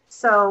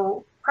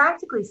 So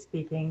practically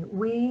speaking,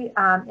 we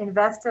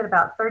invested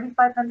about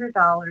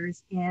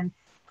 $3,500 in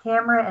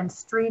camera and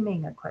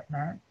streaming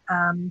equipment.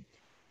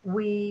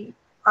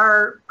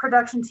 Our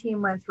production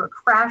team went through a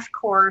crash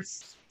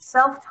course,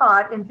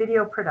 self-taught in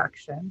video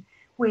production.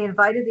 We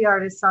invited the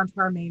artists onto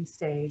our main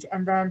stage,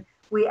 and then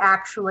we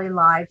actually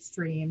live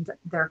streamed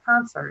their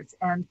concerts.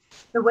 And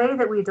the way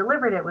that we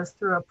delivered it was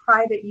through a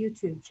private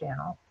YouTube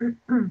channel.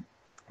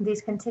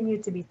 These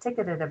continue to be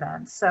ticketed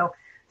events. So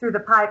through the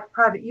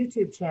private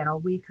YouTube channel,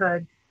 we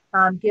could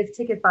give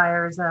ticket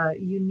buyers a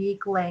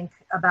unique link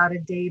about a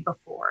day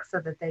before so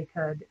that they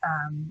could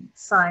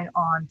sign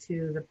on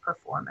to the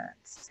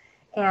performance.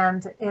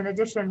 And in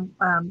addition,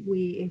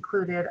 we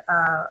included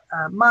a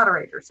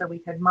moderator, so we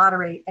could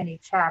moderate any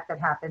chat that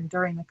happened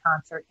during the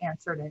concert,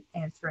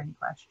 answering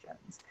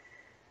questions.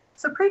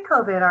 So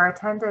pre-COVID, our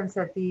attendance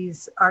at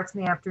these Arts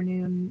in the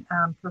Afternoon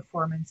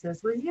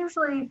performances was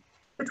usually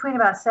between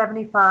about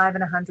 75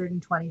 and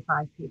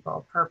 125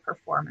 people per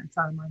performance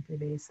on a monthly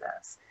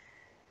basis.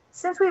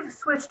 Since we've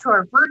switched to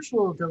our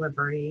virtual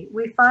delivery,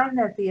 we find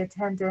that the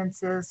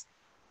attendance is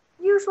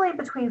usually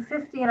between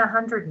 50 and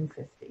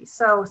 150.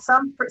 So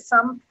some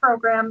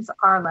programs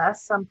are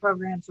less, some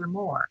programs are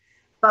more,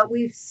 but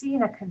we've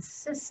seen a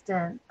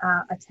consistent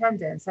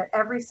attendance at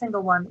every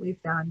single one that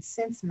we've done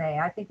since May.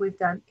 I think we've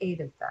done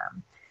 8 of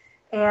them.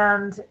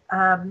 And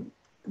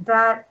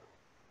that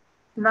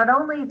not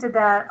only did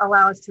that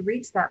allow us to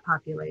reach that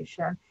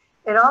population,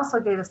 it also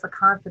gave us the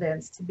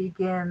confidence to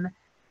begin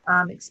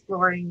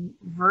exploring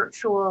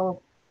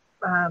virtual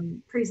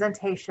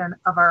presentation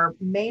of our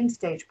main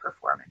stage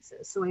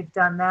performances. So we've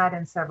done that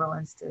in several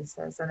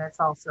instances, and it's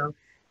also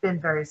been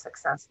very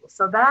successful.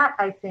 So that,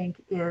 I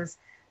think, is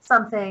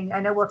something. I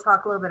know we'll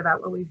talk a little bit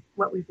about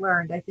what we've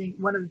learned. I think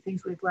one of the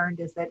things we've learned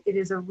is that it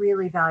is a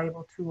really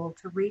valuable tool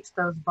to reach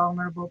those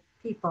vulnerable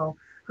people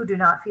who do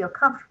not feel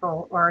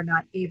comfortable or are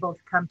not able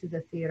to come to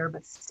the theater,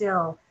 but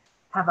still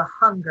have a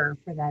hunger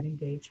for that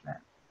engagement.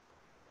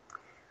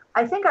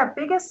 I think our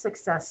biggest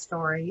success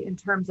story in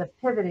terms of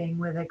pivoting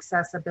with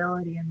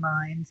accessibility in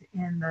mind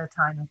in the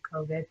time of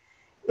COVID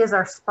is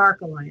our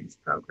Spark Alliance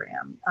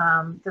program.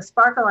 The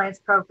Spark Alliance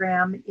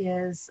program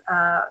is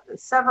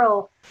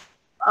several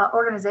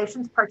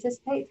organizations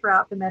participate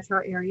throughout the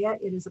metro area.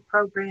 It is a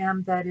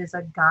program that is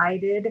a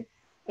guided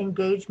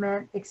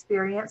engagement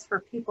experience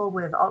for people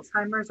with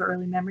Alzheimer's or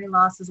early memory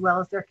loss, as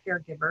well as their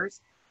caregivers,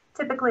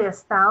 typically a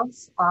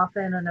spouse,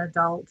 often an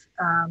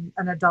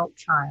adult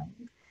child.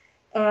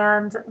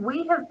 And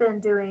we have been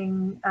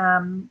doing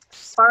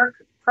Spark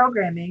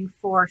programming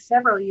for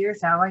several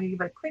years now. I want to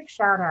give a quick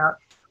shout out.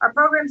 Our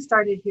program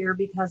started here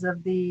because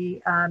of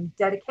the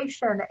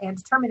dedication and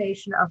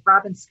determination of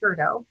Robin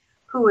Skirdo,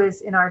 who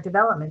is in our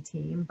development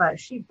team, but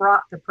she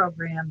brought the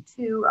program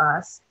to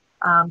us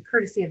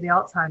courtesy of the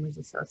Alzheimer's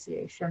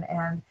Association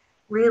and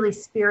really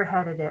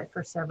spearheaded it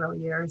for several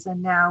years.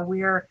 And now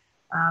we're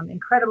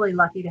incredibly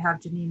lucky to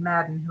have Janine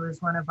Madden, who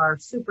is one of our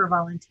super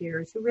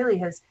volunteers, who really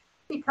has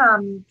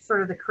become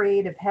sort of the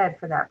creative head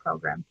for that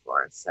program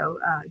for us. So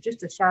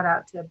just a shout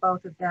out to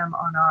both of them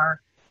on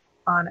our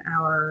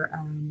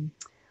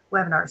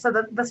webinar. So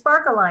the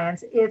Spark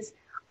Alliance, it's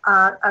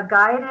a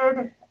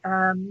guided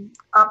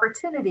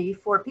opportunity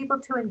for people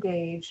to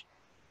engage,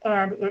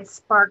 and it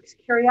sparks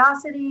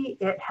curiosity.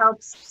 It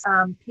helps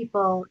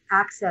people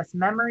access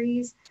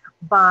memories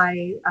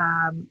by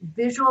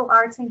visual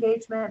arts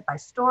engagement, by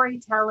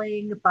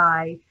storytelling,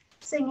 by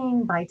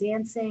singing, by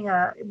dancing.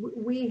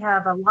 We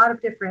have a lot of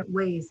different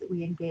ways that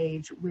we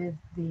engage with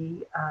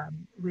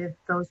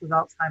those with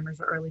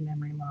Alzheimer's or early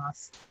memory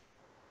loss.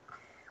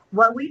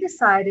 What we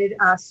decided,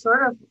 like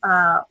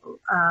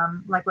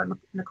what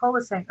Nicole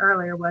was saying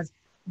earlier, was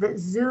that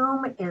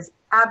Zoom is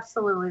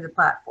absolutely the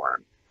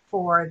platform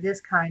for this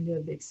kind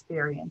of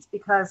experience,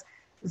 because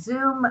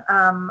Zoom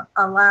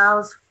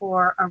allows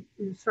for a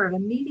sort of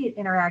immediate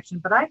interaction,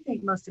 but I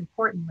think most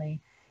importantly,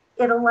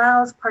 it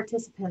allows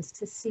participants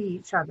to see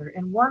each other.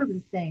 And one of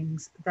the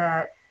things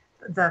that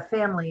the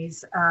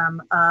families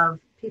of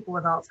people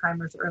with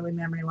Alzheimer's, early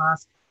memory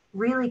loss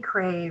really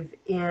crave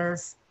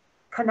is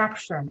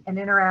connection and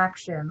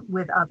interaction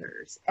with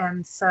others.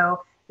 And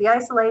so the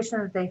isolation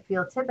that they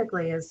feel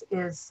typically is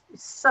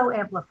so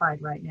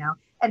amplified right now.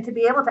 And to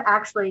be able to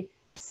actually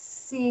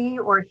see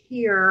or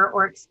hear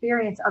or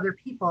experience other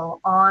people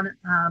on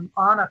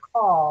a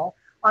call,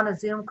 on a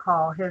Zoom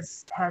call,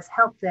 has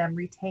helped them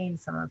retain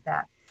some of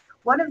that.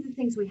 One of the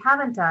things we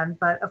haven't done,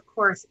 but of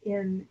course,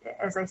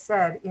 as I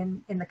said,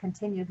 in the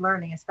continued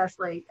learning,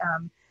 especially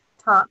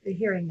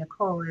hearing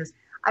Nicole, is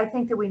I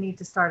think that we need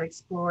to start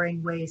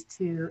exploring ways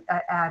to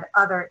add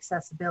other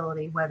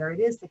accessibility, whether it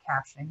is the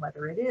captioning,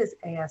 whether it is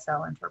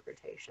ASL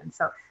interpretation.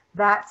 So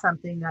that's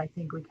something that I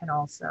think we can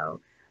also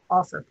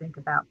think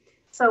about.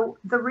 So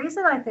the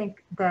reason I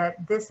think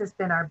that this has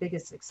been our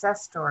biggest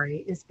success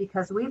story is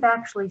because we've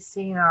actually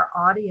seen our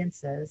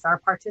audiences, our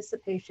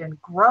participation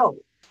grow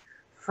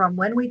from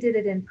when we did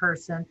it in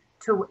person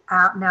to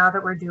now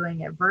that we're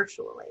doing it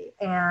virtually.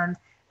 And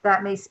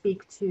that may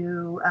speak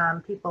to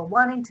people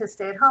wanting to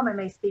stay at home. It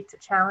may speak to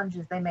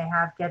challenges they may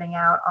have getting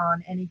out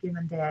on any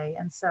given day.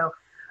 And so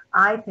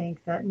I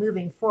think that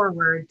moving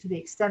forward, to the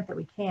extent that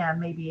we can,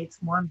 maybe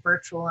it's one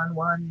virtual and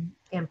one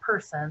in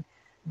person,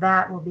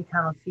 that will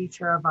become a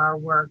feature of our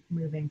work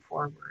moving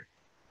forward.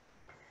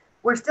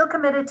 We're still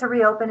committed to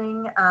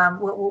reopening.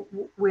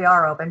 We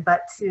are open,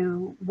 but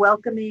to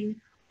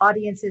welcoming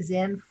audiences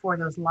in for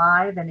those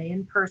live and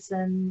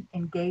in-person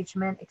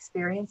engagement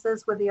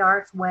experiences with the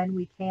arts when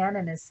we can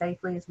and as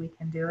safely as we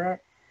can do it.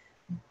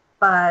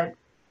 But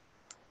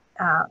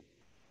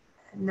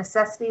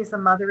necessity is the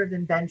mother of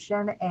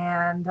invention,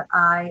 and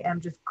I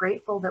am just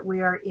grateful that we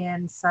are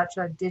in such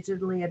a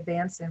digitally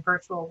advanced and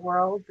virtual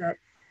world that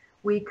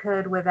we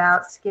could,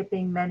 without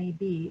skipping many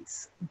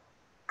beats,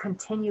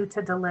 continue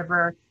to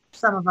deliver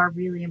some of our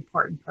really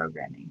important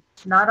programming.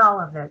 Not all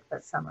of it,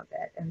 but some of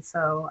it. And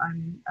so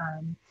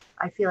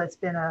I feel it's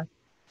been a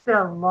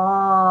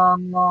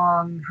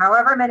long,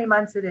 however many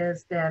months it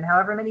has been,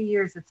 however many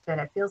years it's been,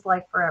 it feels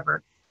like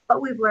forever,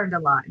 but we've learned a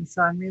lot. And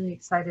so I'm really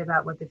excited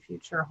about what the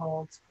future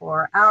holds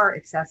for our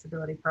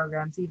accessibility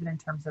programs, even in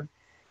terms of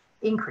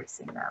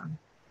increasing them.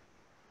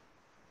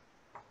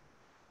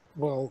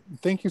 Well,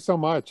 thank you so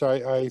much.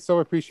 I so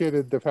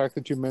appreciated the fact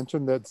that you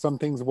mentioned that some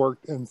things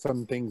worked and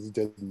some things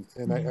didn't.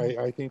 And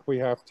I think we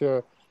have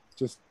to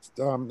just,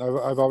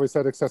 I've always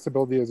said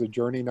accessibility is a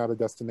journey, not a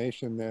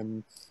destination.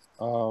 And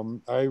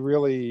I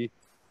really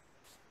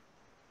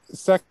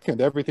second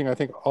everything. I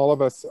think all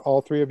of us,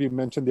 all three of you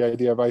mentioned the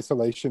idea of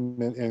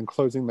isolation and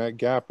closing that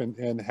gap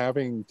and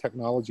having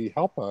technology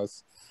help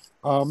us.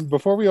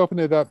 Before we open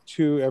it up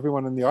to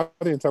everyone in the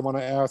audience, I want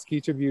to ask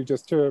each of you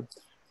just to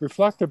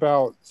reflect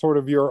about sort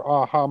of your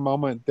aha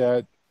moment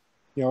that,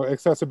 you know,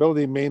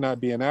 accessibility may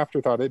not be an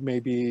afterthought. It may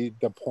be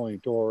the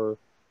point. Or,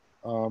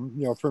 you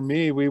know, for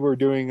me, we were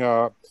doing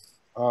an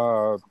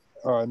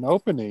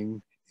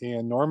opening,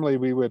 and normally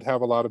we would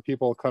have a lot of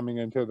people coming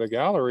into the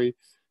gallery,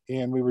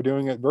 and we were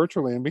doing it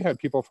virtually, and we had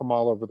people from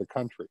all over the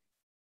country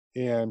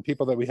and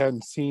people that we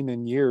hadn't seen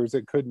in years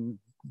that couldn't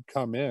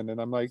come in.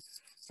 And I'm like,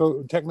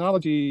 so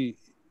technology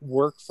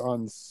works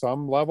on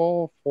some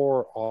level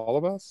for all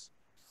of us.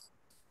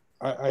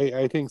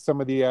 I think some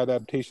of the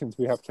adaptations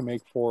we have to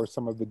make for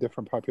some of the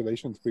different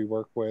populations we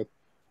work with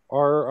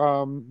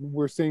are,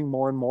 we're seeing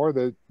more and more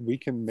that we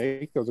can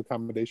make those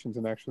accommodations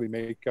and actually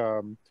make,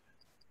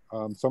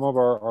 some of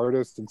our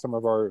artists and some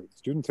of our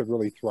students have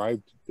really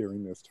thrived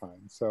during this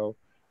time. So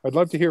I'd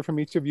love to hear from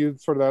each of you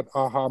sort of that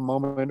aha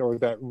moment or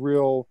that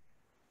real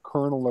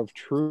kernel of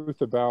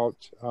truth about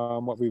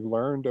what we've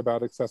learned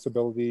about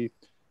accessibility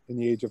in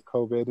the age of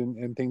COVID,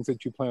 and things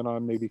that you plan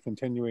on maybe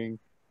continuing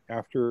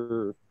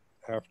after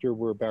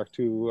we're back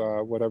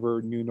to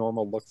whatever new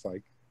normal looks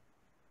like.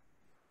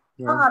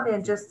 I'll hop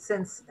in just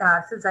since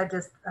I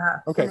just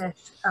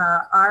finished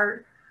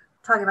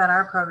talking about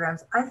our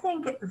programs. I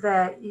think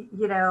that,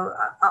 you know,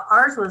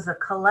 ours was a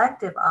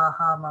collective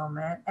aha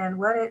moment, and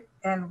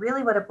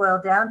really what it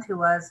boiled down to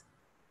was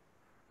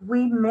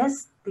we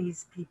miss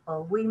these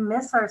people. We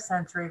miss our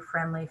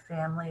sensory-friendly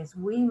families.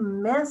 We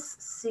miss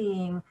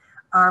seeing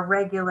our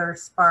regular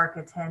Spark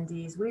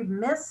attendees.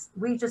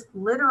 We just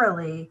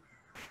literally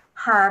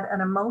had an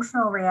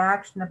emotional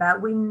reaction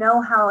about, we know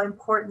how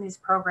important these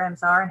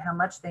programs are and how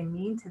much they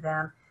mean to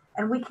them,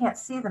 and we can't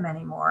see them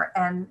anymore.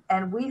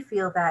 And we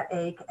feel that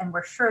ache, and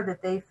we're sure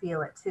that they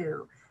feel it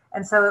too.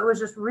 And so it was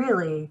just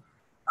really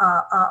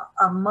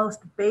a most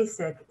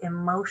basic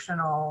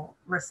emotional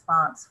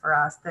response for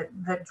us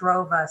that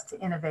drove us to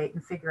innovate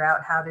and figure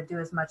out how to do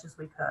as much as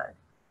we could.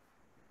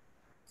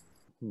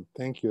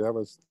 Thank you. That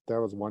was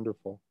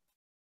wonderful.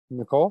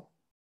 Nicole?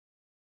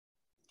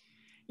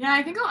 Yeah,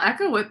 I think I'll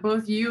echo what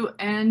both you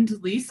and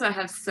Lisa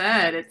have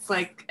said. It's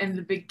like in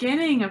the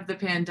beginning of the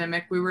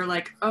pandemic, we were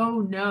like,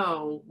 oh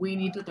no, we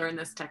need to learn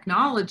this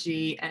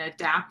technology and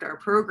adapt our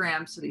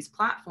programs to these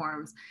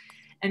platforms.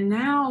 And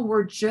now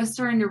we're just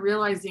starting to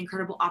realize the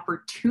incredible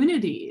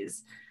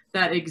opportunities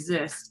that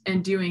exist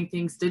in doing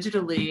things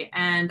digitally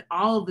and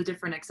all of the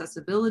different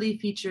accessibility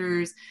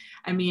features.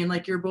 I mean,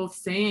 like you're both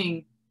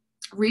saying,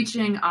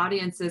 reaching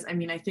audiences. I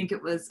mean, I think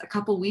it was a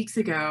couple weeks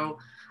ago,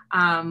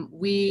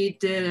 we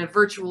did a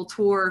virtual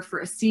tour for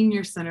a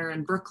senior center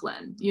in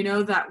Brooklyn, you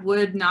know, that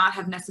would not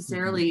have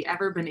necessarily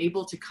ever been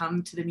able to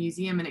come to the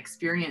museum and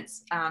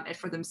experience it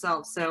for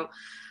themselves. So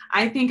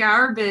I think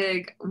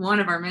one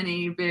of our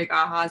many big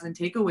ahas and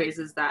takeaways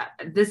is that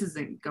this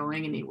isn't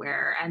going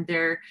anywhere, and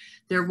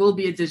there will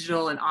be a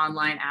digital and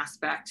online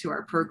aspect to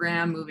our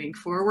program moving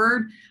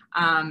forward,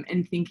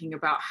 and thinking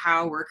about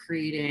how we're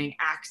creating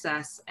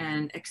access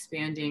and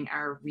expanding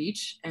our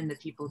reach and the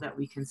people that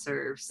we can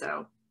serve.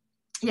 So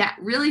yeah,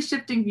 really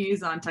shifting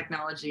views on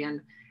technology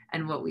and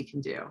what we can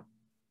do.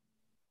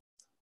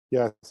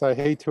 Yes, I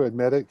hate to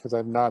admit it because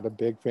I'm not a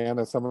big fan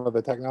of some of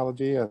the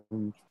technology.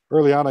 And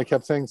early on, I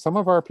kept saying some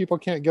of our people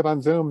can't get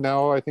on Zoom.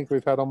 Now I think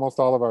we've had almost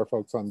all of our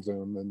folks on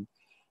Zoom. And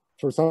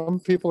for some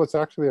people, it's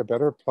actually a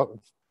better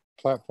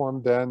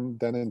platform than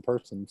in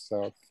person.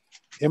 So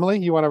Emily,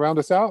 you want to round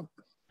us out?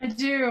 I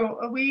do.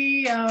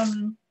 We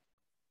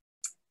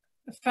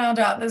found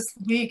out this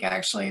week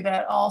actually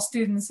that all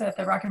students at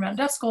the Rocky Mountain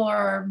Deaf School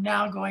are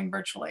now going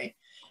virtually,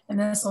 and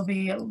this will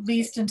be at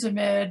least into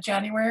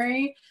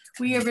mid-January.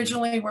 We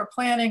originally were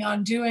planning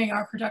on doing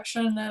our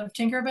production of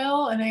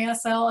Tinkerbell and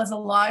ASL as a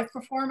live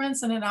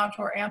performance in an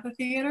outdoor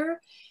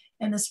amphitheater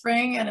in the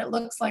spring, and it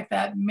looks like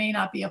that may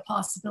not be a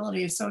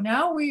possibility. So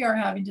now we are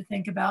having to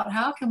think about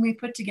how can we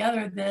put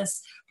together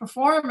this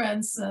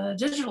performance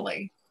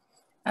digitally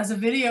as a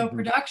video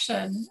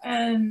production.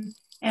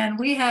 And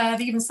we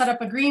had even set up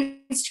a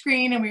green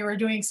screen, and we were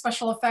doing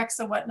special effects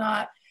and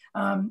whatnot.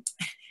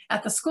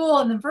 at the school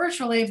and then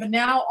virtually, but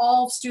now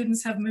all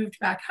students have moved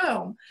back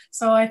home.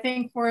 So I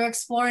think we're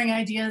exploring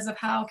ideas of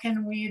how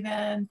can we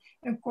then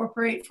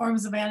incorporate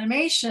forms of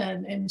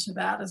animation into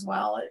that as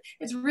well.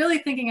 It's really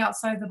thinking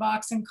outside the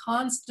box and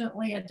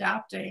constantly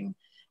adapting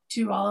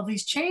to all of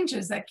these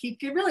changes that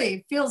it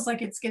really feels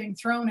like it's getting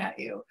thrown at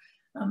you.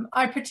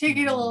 I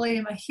particularly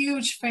am a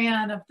huge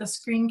fan of the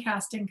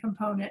screencasting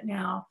component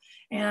now.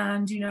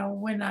 And, you know,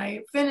 when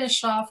I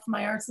finish off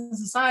my Arts and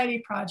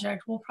Society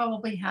project, we'll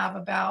probably have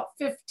about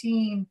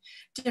 15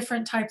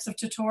 different types of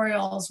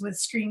tutorials with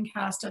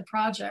screencasted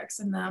projects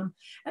in them.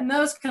 And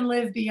those can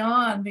live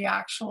beyond the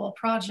actual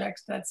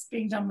project that's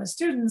being done with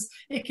students.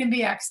 It can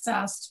be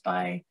accessed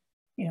by,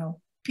 you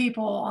know,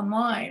 people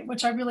online,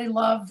 which I really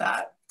love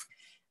that.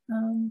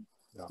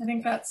 I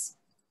think that's,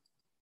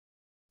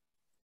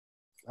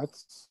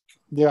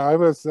 yeah, I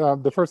was,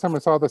 the first time I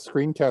saw the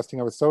screencasting,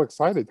 I was so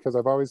excited because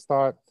I've always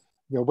thought,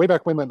 you know, way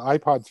back when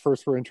iPods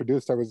first were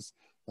introduced, I was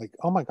like,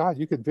 oh my God,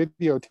 you could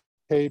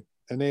videotape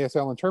an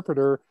ASL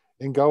interpreter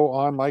and go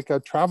on like a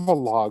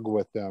travel log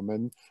with them.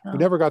 And we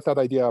never got that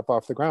idea up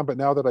off the ground. But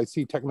now that I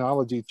see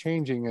technology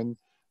changing and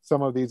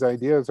some of these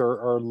ideas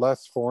are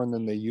less foreign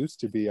than they used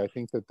to be, I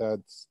think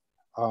that's,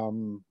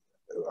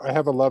 I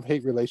have a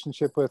love-hate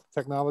relationship with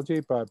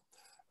technology, but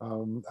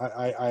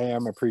I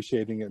am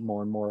appreciating it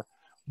more and more.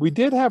 We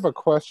did have a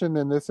question,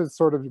 and this is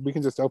sort of, we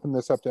can just open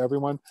this up to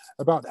everyone,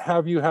 about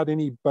have you had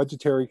any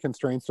budgetary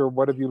constraints or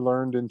what have you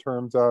learned in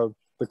terms of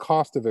the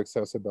cost of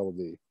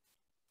accessibility?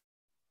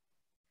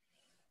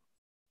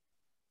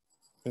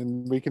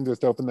 And we can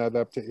just open that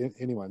up to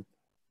anyone.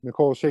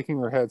 Nicole's shaking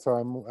her head,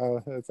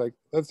 so it's like,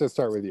 let's just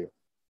start with you.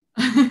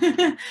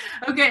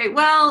 Okay,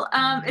 well,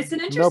 it's an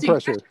interesting No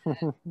pressure.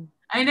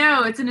 I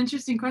know, it's an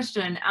interesting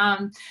question.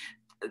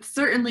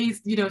 Certainly,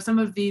 you know, some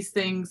of these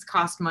things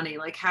cost money,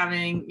 like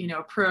having, you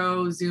know, a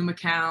pro Zoom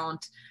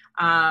account,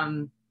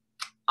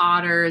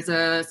 Otter as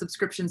a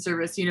subscription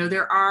service. You know,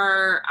 there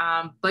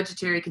are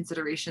budgetary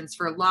considerations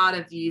for a lot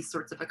of these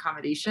sorts of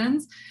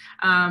accommodations.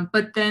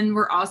 But then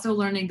we're also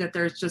learning that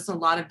there's just a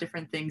lot of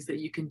different things that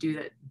you can do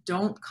that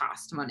don't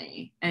cost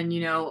money. And,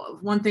 you know,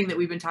 one thing that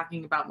we've been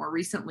talking about more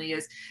recently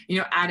is, you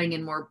know, adding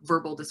in more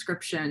verbal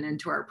description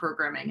into our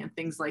programming and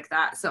things like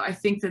that. So I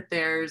think that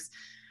there's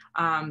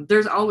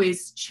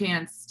always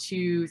chance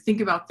to think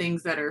about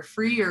things that are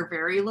free or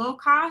very low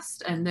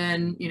cost. And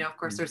then, you know, of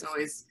course, there's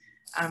always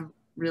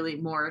really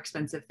more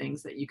expensive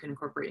things that you can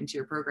incorporate into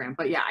your program.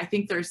 But yeah, I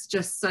think there's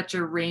just such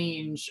a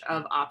range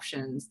of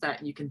options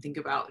that you can think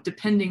about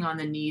depending on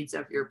the needs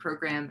of your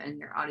program and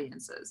your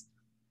audiences.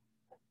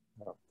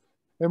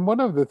 And one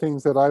of the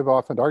things that I've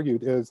often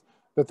argued is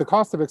that the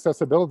cost of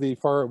accessibility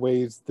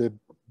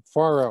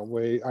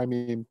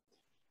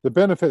the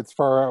benefits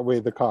far outweigh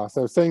the costs.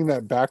 I was saying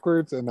that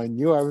backwards, and I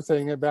knew I was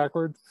saying it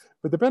backwards,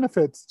 but the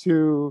benefits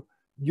to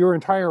your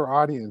entire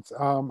audience.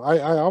 I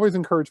always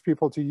encourage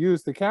people to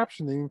use the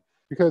captioning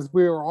because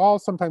we are all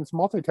sometimes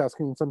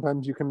multitasking, and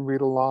sometimes you can read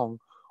along.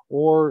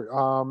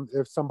 Or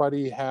if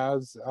somebody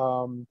has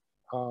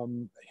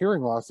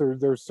hearing loss,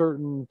 there's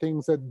certain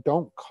things that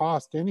don't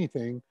cost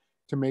anything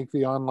to make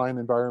the online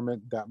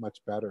environment that much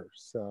better.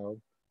 So.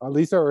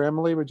 Lisa or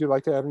Emily, would you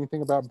like to add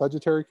anything about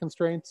budgetary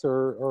constraints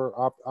or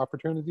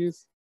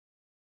opportunities?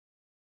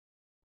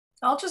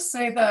 I'll just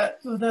say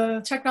that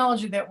the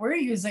technology that we're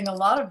using, a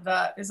lot of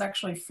that is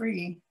actually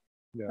free.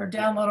 Yeah. Or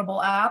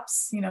downloadable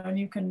apps, you know, and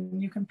you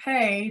can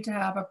pay to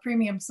have a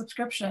premium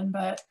subscription,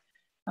 but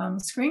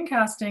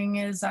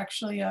screencasting is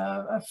actually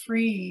a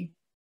free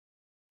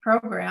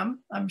program.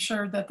 I'm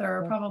sure that there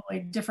are probably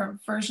different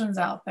versions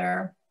out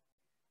there.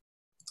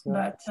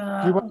 Yeah.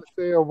 But, do you want to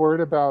say a word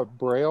about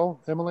Braille,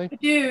 Emily? I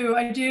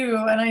do.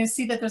 And I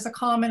see that there's a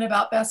comment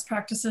about best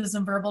practices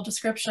and verbal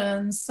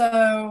descriptions.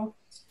 So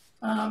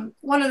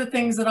one of the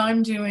things that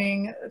I'm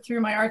doing through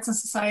my Arts and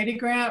Society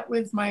grant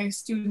with my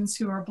students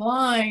who are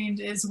blind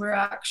is we're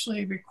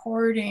actually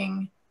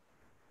recording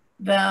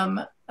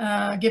them,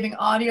 giving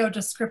audio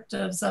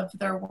descriptives of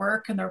their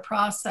work and their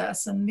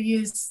process. And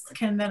these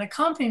can then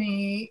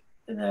accompany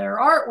their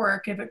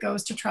artwork if it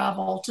goes to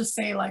travel to,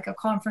 say, like a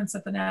conference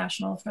at the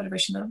National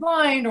Federation of the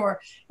Blind or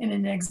in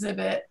an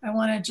exhibit. I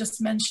want to just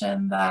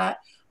mention that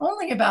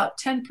only about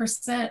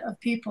 10% of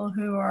people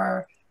who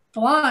are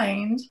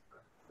blind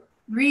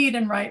read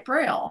and write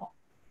Braille.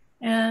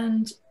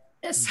 And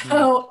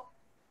so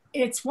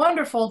it's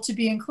wonderful to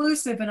be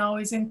inclusive and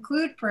always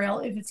include Braille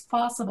if it's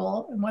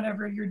possible in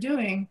whatever you're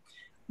doing.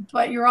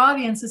 But your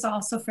audience is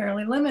also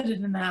fairly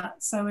limited in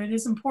that. So it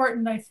is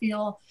important, I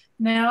feel,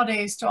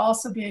 nowadays to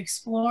also be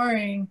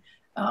exploring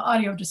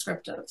audio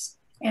descriptives.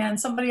 And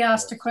somebody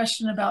asked a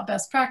question about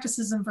best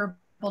practices in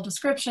verbal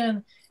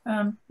description.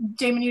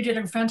 Damon, you did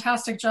a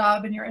fantastic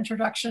job in your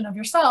introduction of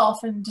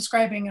yourself and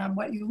describing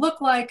what you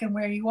look like and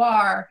where you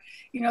are.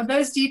 You know,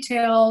 those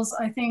details,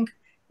 I think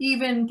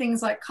even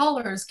things like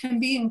colors can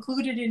be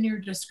included in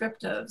your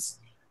descriptives.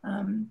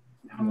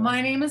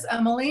 My name is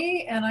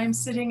Emily, and I'm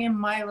sitting in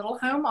my little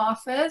home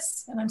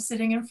office, and I'm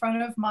sitting in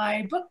front of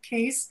my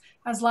bookcase,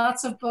 has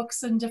lots of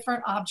books and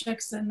different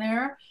objects in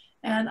there.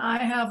 And I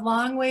have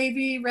long,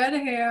 wavy red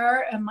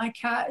hair, and my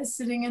cat is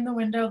sitting in the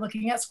window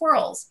looking at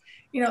squirrels.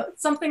 You know,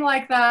 something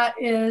like that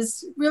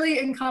is really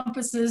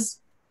encompasses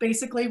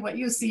basically what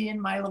you see in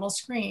my little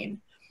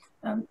screen.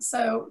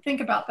 So think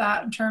about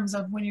that in terms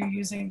of when you're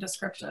using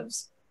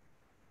descriptives.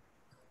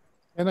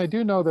 And I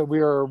do know that we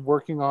are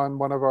working on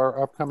one of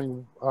our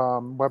upcoming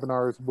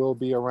webinars will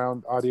be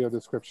around audio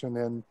description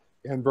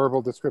and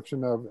verbal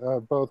description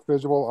of both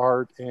visual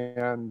art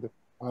and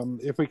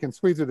if we can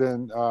squeeze it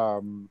in,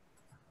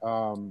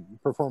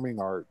 performing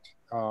art.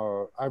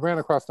 I ran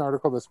across an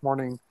article this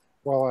morning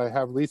while I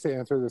have Lisa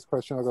answer this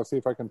question. I'll go see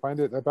if I can find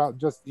it about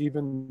just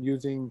even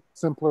using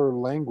simpler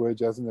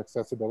language as an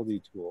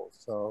accessibility tool.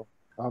 So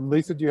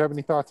Lisa, do you have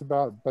any thoughts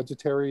about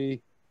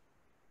budgetary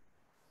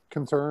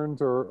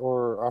concerns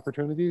or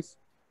opportunities?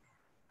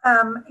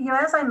 You know,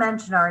 as I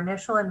mentioned, our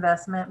initial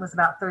investment was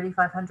about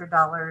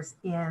 $3,500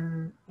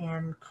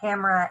 in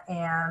camera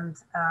and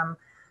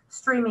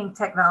streaming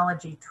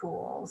technology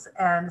tools.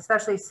 And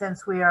especially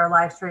since we are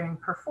live streaming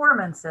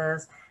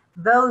performances,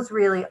 those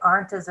really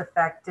aren't as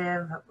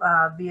effective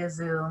via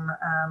Zoom,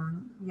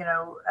 you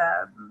know,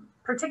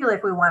 particularly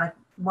if we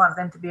want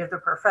them to be of the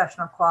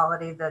professional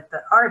quality that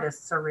the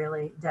artists are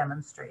really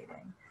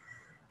demonstrating.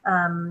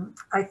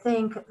 I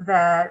think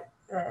that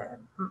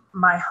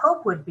my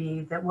hope would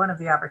be that one of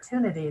the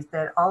opportunities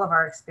that all of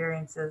our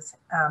experiences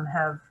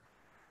have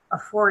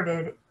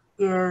afforded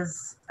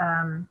is,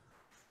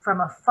 from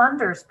a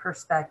funder's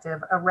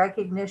perspective, a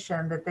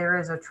recognition that there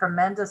is a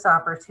tremendous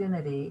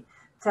opportunity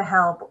to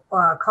help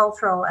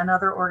cultural and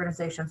other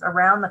organizations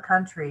around the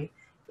country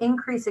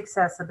increase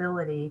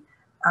accessibility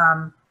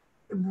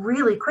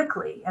really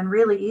quickly and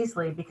really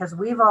easily, because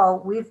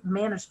we've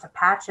managed to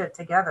patch it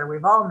together.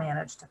 We've all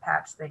managed to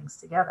patch things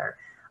together.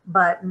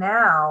 But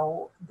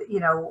now, you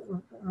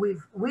know,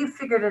 we've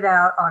figured it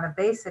out on a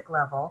basic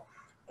level.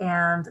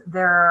 And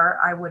there are,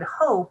 I would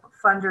hope,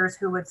 funders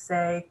who would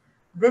say,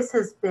 this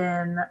has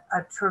been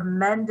a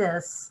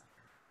tremendous,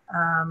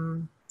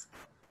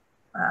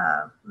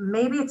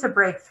 maybe it's a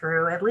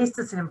breakthrough, at least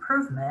it's an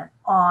improvement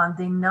on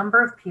the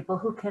number of people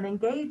who can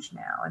engage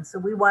now. And so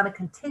we want to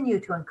continue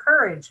to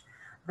encourage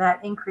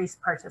that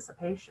increased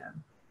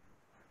participation.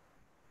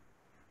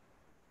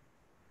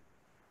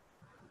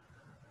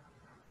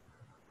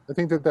 I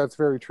think that that's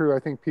very true.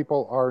 I think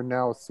people are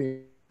now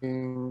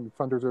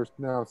funders are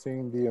now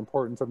seeing the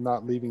importance of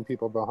not leaving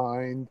people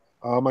behind.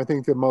 I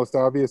think the most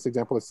obvious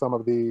example is some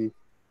of the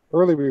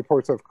early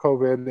reports of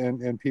COVID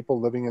and people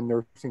living in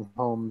nursing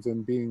homes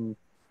and being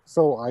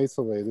so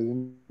isolated.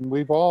 And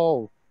we've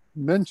all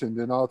mentioned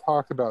and all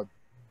talked about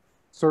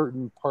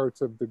certain parts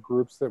of the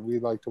groups that we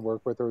like to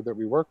work with or that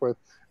we work with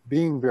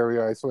being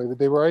very isolated.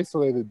 They were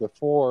isolated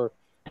before.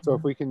 So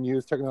if we can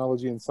use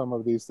technology and some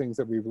of these things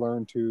that we've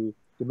learned to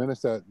diminish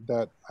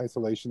that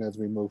isolation as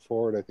we move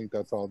forward, I think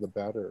that's all the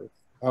better.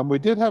 We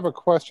did have a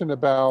question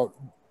about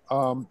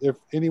if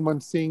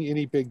anyone's seeing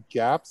any big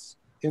gaps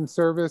in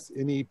service,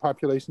 any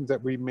populations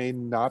that we may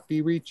not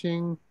be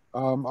reaching.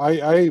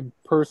 I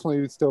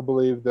personally still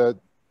believe that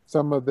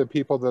some of the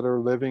people that are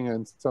living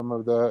in some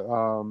of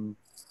the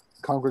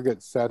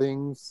congregate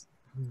settings,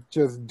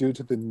 just due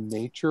to the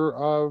nature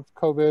of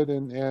COVID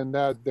and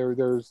that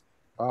there's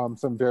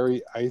some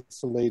very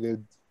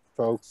isolated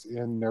folks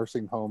in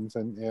nursing homes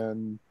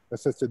and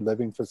assisted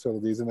living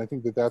facilities. And I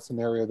think that that's an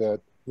area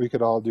that we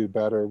could all do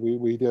better.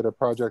 We did a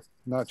project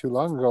not too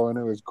long ago and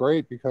it was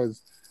great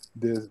because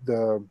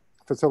the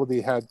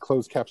facility had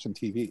closed caption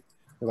TV.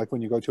 Like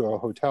when you go to a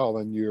hotel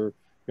and you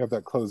have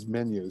that closed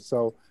menu.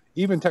 So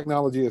even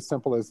technology as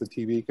simple as the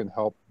TV can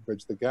help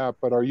bridge the gap.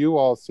 But are you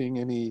all seeing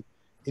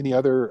any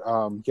other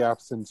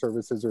gaps in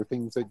services or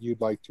things that you'd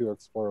like to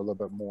explore a little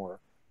bit more?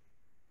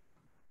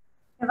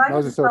 If I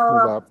I'll just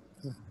follow up.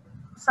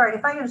 Sorry,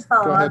 if I can just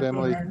follow up. Go ahead,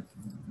 Emily.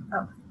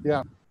 Oh.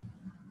 Yeah.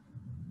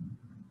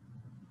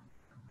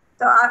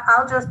 So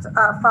I'll just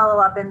follow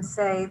up and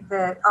say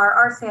that our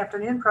Arts in the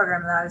Afternoon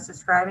program that I was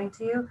describing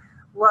to you,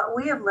 what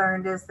we have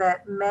learned is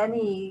that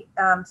many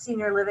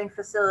senior living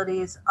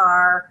facilities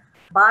are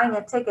buying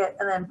a ticket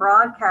and then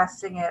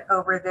broadcasting it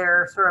over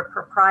their sort of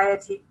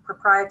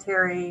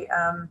proprietary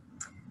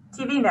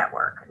TV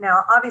network.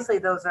 Now, obviously,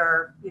 those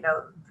are, you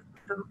know,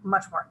 the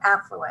much more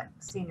affluent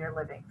senior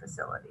living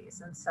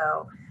facilities. And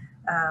so,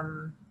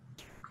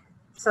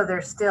 so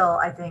there's still,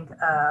 I think,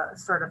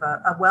 sort of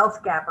a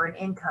wealth gap or an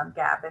income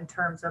gap in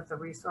terms of the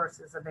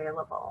resources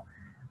available.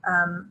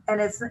 And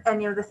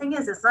you know, the thing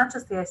is, it's not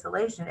just the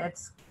isolation,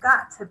 it's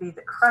got to be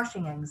the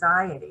crushing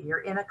anxiety. You're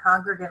in a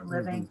congregate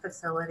living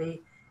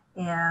facility,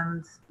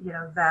 and you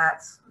know,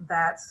 that's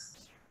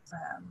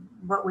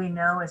what we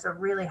know is a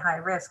really high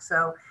risk.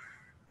 So,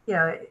 you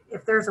know,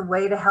 if there's a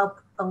way to help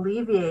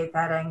alleviate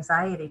that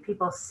anxiety,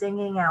 people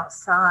singing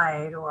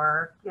outside,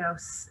 or, you know,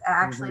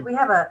 actually we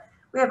have a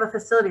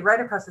facility right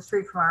across the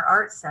street from our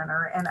art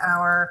center, and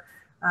our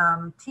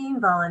teen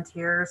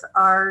volunteers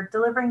are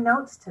delivering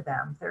notes to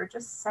them. They're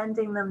just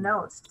sending them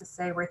notes to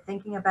say, we're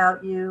thinking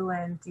about you,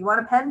 and do you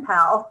want a pen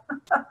pal?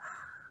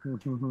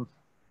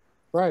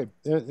 Right.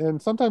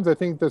 And sometimes I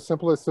think the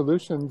simplest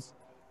solutions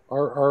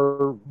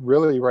are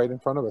really right in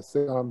front of us.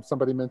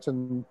 Somebody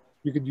mentioned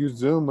you could use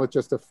Zoom with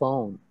just a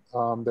phone.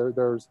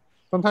 There's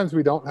sometimes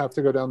we don't have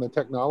to go down the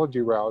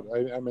technology route.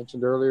 I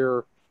mentioned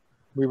earlier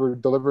we were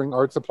delivering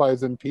art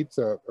supplies and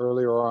pizza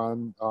earlier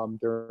on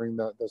during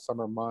the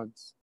summer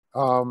months.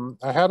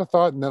 I had a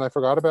thought and then I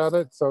forgot about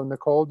it. So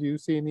Nicole, do you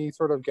see any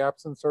sort of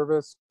gaps in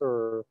service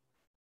or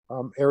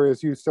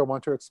areas you still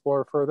want to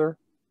explore further?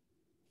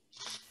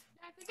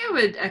 I think I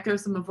would echo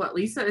some of what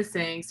Lisa is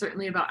saying,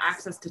 certainly about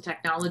access to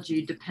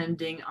technology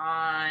depending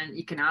on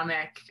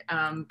economic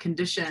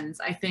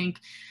conditions. I think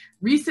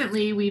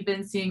recently we've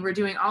been seeing, we're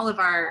doing all of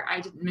our, I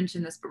didn't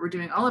mention this, but we're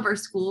doing all of our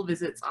school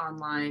visits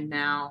online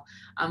now.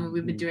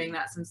 We've been doing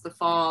that since the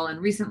fall,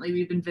 and recently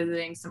we've been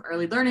visiting some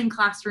early learning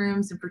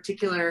classrooms in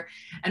particular,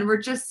 and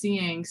we're just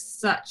seeing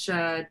such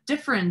a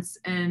difference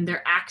in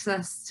their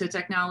access to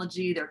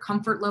technology, their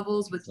comfort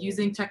levels with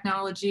using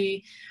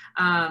technology.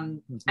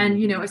 And,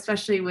 you know,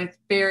 especially with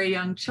very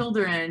young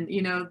children,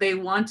 you know, they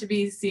want to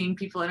be seeing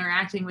people,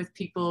 interacting with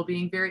people,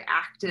 being very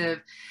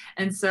active.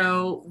 And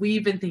so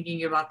we've been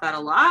thinking about that a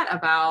lot,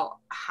 about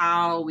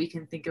how we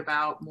can think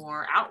about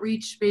more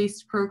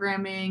outreach-based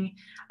programming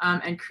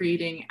and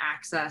creating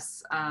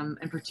access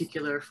in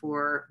particular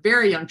for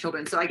very young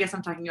children. So I guess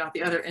I'm talking about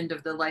the other end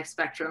of the life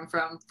spectrum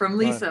from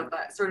Lisa, right,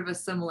 but sort of a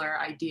similar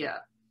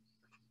idea.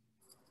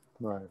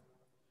 Right.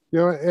 You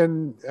know,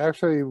 and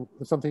actually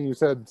something you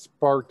said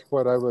sparked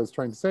what I was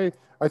trying to say.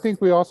 I think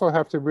we also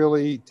have to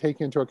really take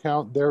into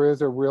account there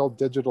is a real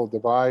digital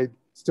divide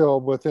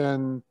still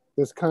within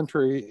this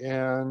country,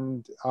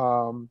 and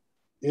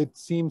it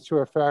seems to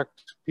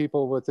affect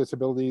people with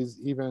disabilities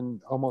even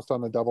almost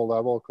on a double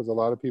level, because a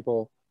lot of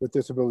people with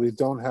disabilities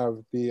don't have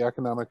the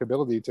economic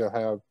ability to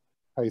have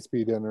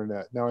high-speed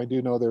internet. Now, I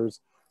do know there's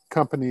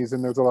companies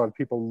and there's a lot of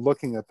people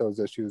looking at those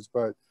issues,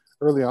 but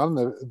early on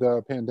in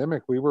the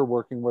pandemic, we were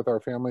working with our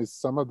families.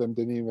 Some of them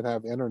didn't even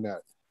have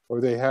internet, or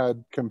they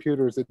had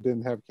computers that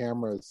didn't have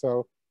cameras.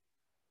 So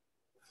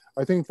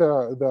I think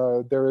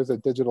there is a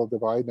digital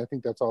divide, and I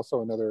think that's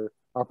also another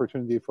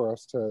opportunity for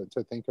us to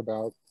think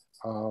about.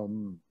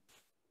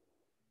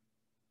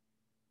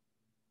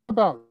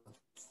 About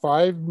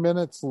 5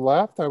 minutes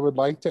left. I would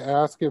like to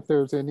ask if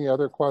there's any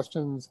other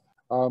questions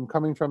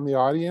coming from the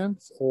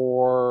audience,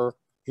 or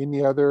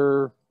any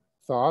other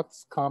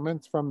thoughts,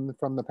 comments from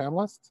the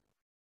panelists.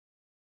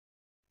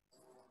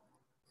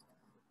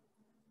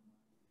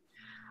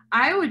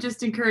 I would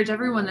just encourage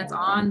everyone that's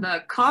on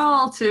the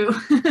call to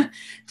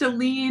to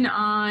lean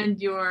on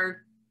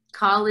your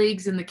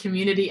colleagues in the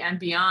community and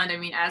beyond. I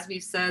mean, as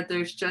we've said,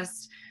 there's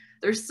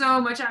so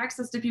much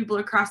access to people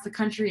across the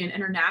country and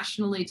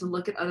internationally to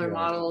look at other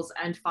models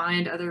and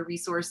find other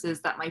resources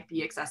that might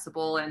be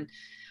accessible and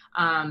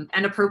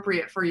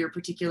appropriate for your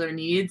particular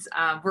needs.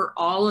 We're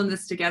all in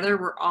this together.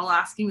 We're all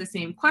asking the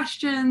same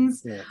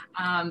questions. Yeah.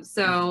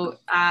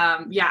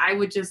 I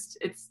would just,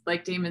 it's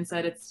like Damon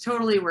said, it's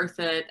totally worth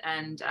it.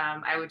 And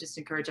I would just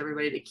encourage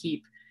everybody to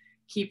keep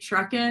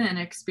trucking and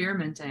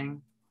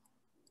experimenting.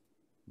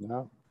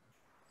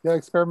 Yeah,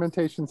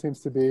 experimentation seems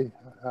to be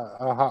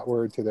a hot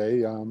word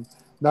today.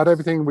 Not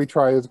everything we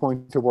try is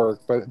going to work,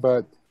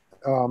 but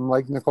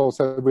like Nicole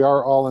said, we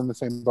are all in the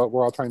same boat.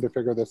 We're all trying to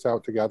figure this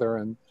out together.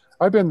 And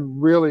I've been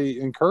really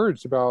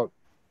encouraged about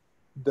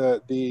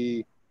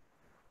the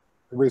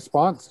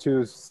response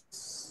to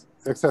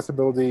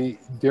accessibility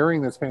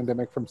during this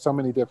pandemic from so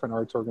many different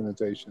arts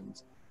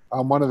organizations.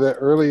 One of the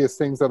earliest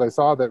things that I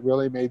saw that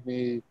really made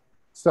me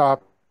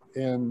stop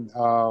and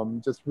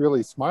just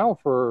really smile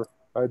for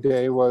a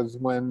day was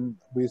when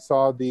we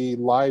saw the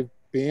live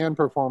band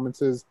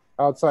performances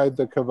outside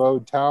the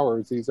Kavod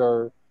Towers. These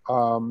are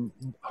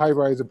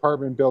high-rise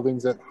apartment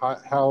buildings that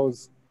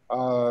house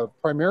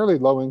primarily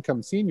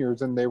low-income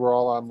seniors, and they were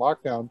all on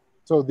lockdown.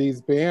 So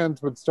these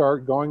bands would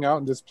start going out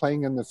and just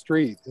playing in the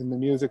street, and the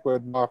music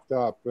would loft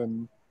up.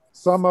 And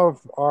some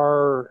of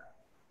our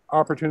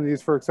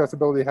opportunities for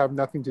accessibility have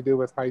nothing to do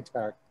with high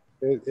tech.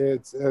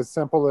 It's as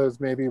simple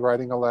as maybe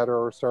writing a letter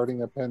or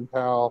starting a pen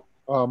pal.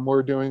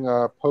 We're doing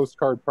a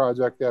postcard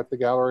project at the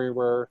gallery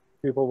where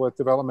people with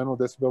developmental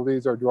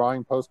disabilities are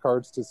drawing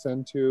postcards to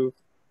send to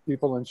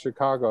people in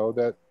Chicago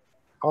that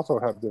also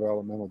have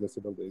developmental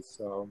disabilities.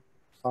 So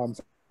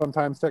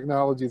sometimes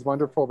technology is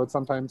wonderful, but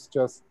sometimes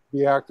just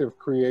the act of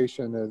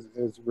creation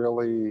is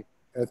really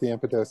at the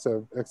impetus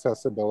of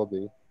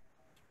accessibility.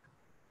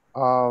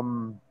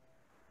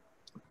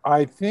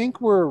 I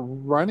think we're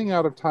running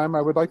out of time.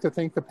 I would like to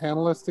thank the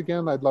panelists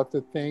again. I'd love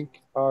to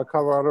thank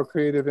Colorado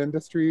Creative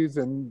Industries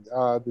and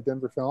the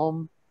Denver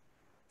Film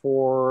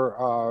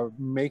for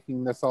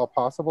making this all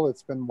possible.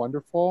 It's been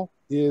wonderful.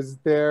 Is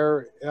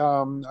there,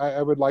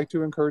 I would like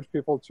to encourage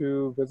people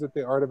to visit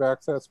the Art of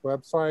Access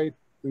website.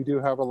 We do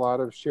have a lot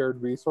of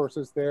shared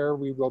resources there.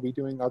 We will be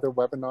doing other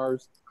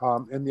webinars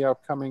in the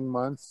upcoming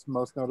months.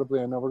 Most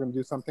notably, I know we're going to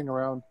do something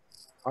around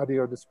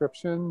audio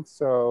description,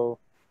 so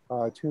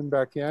tune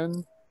back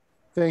in.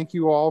 Thank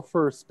you all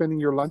for spending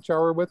your lunch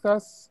hour with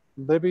us.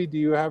 Libby, do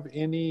you have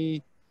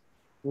any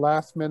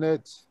last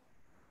minute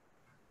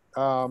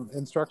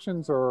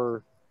instructions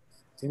or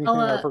Anything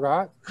I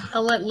forgot?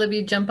 I'll let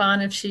Libby jump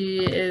on if she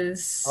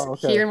is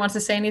okay. here and wants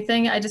to say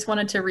anything. I just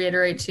wanted to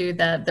reiterate too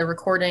that the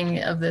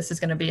recording of this is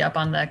going to be up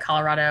on the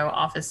Colorado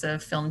Office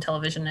of Film,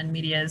 Television, and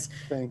Media's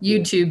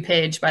YouTube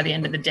page by the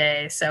end of the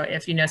day. So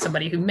if you know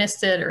somebody who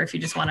missed it, or if you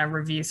just want to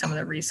review some of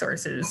the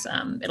resources,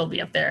 it'll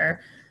be up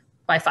there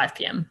by 5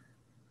 p.m.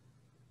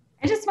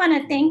 I just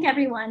want to thank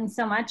everyone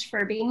so much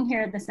for being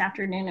here this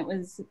afternoon. It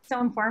was so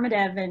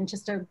informative and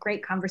just a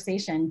great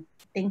conversation.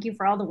 Thank you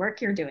for all the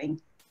work you're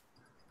doing.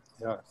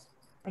 Yes.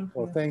 Thank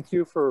you. Well, thank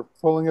you for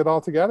pulling it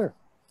all together.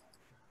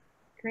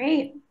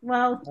 Great.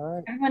 Well, all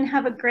right. Everyone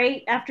have a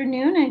great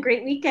afternoon and a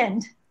great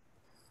weekend.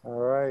 All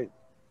right.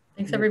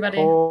 Thanks, everybody.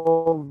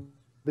 Nicole,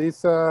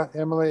 Lisa,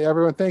 Emily,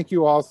 everyone, thank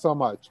you all so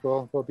much.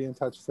 We'll be in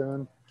touch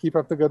soon. Keep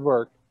up the good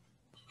work.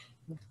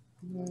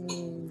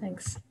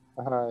 Thanks.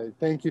 All right.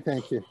 Thank you.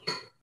 Thank you.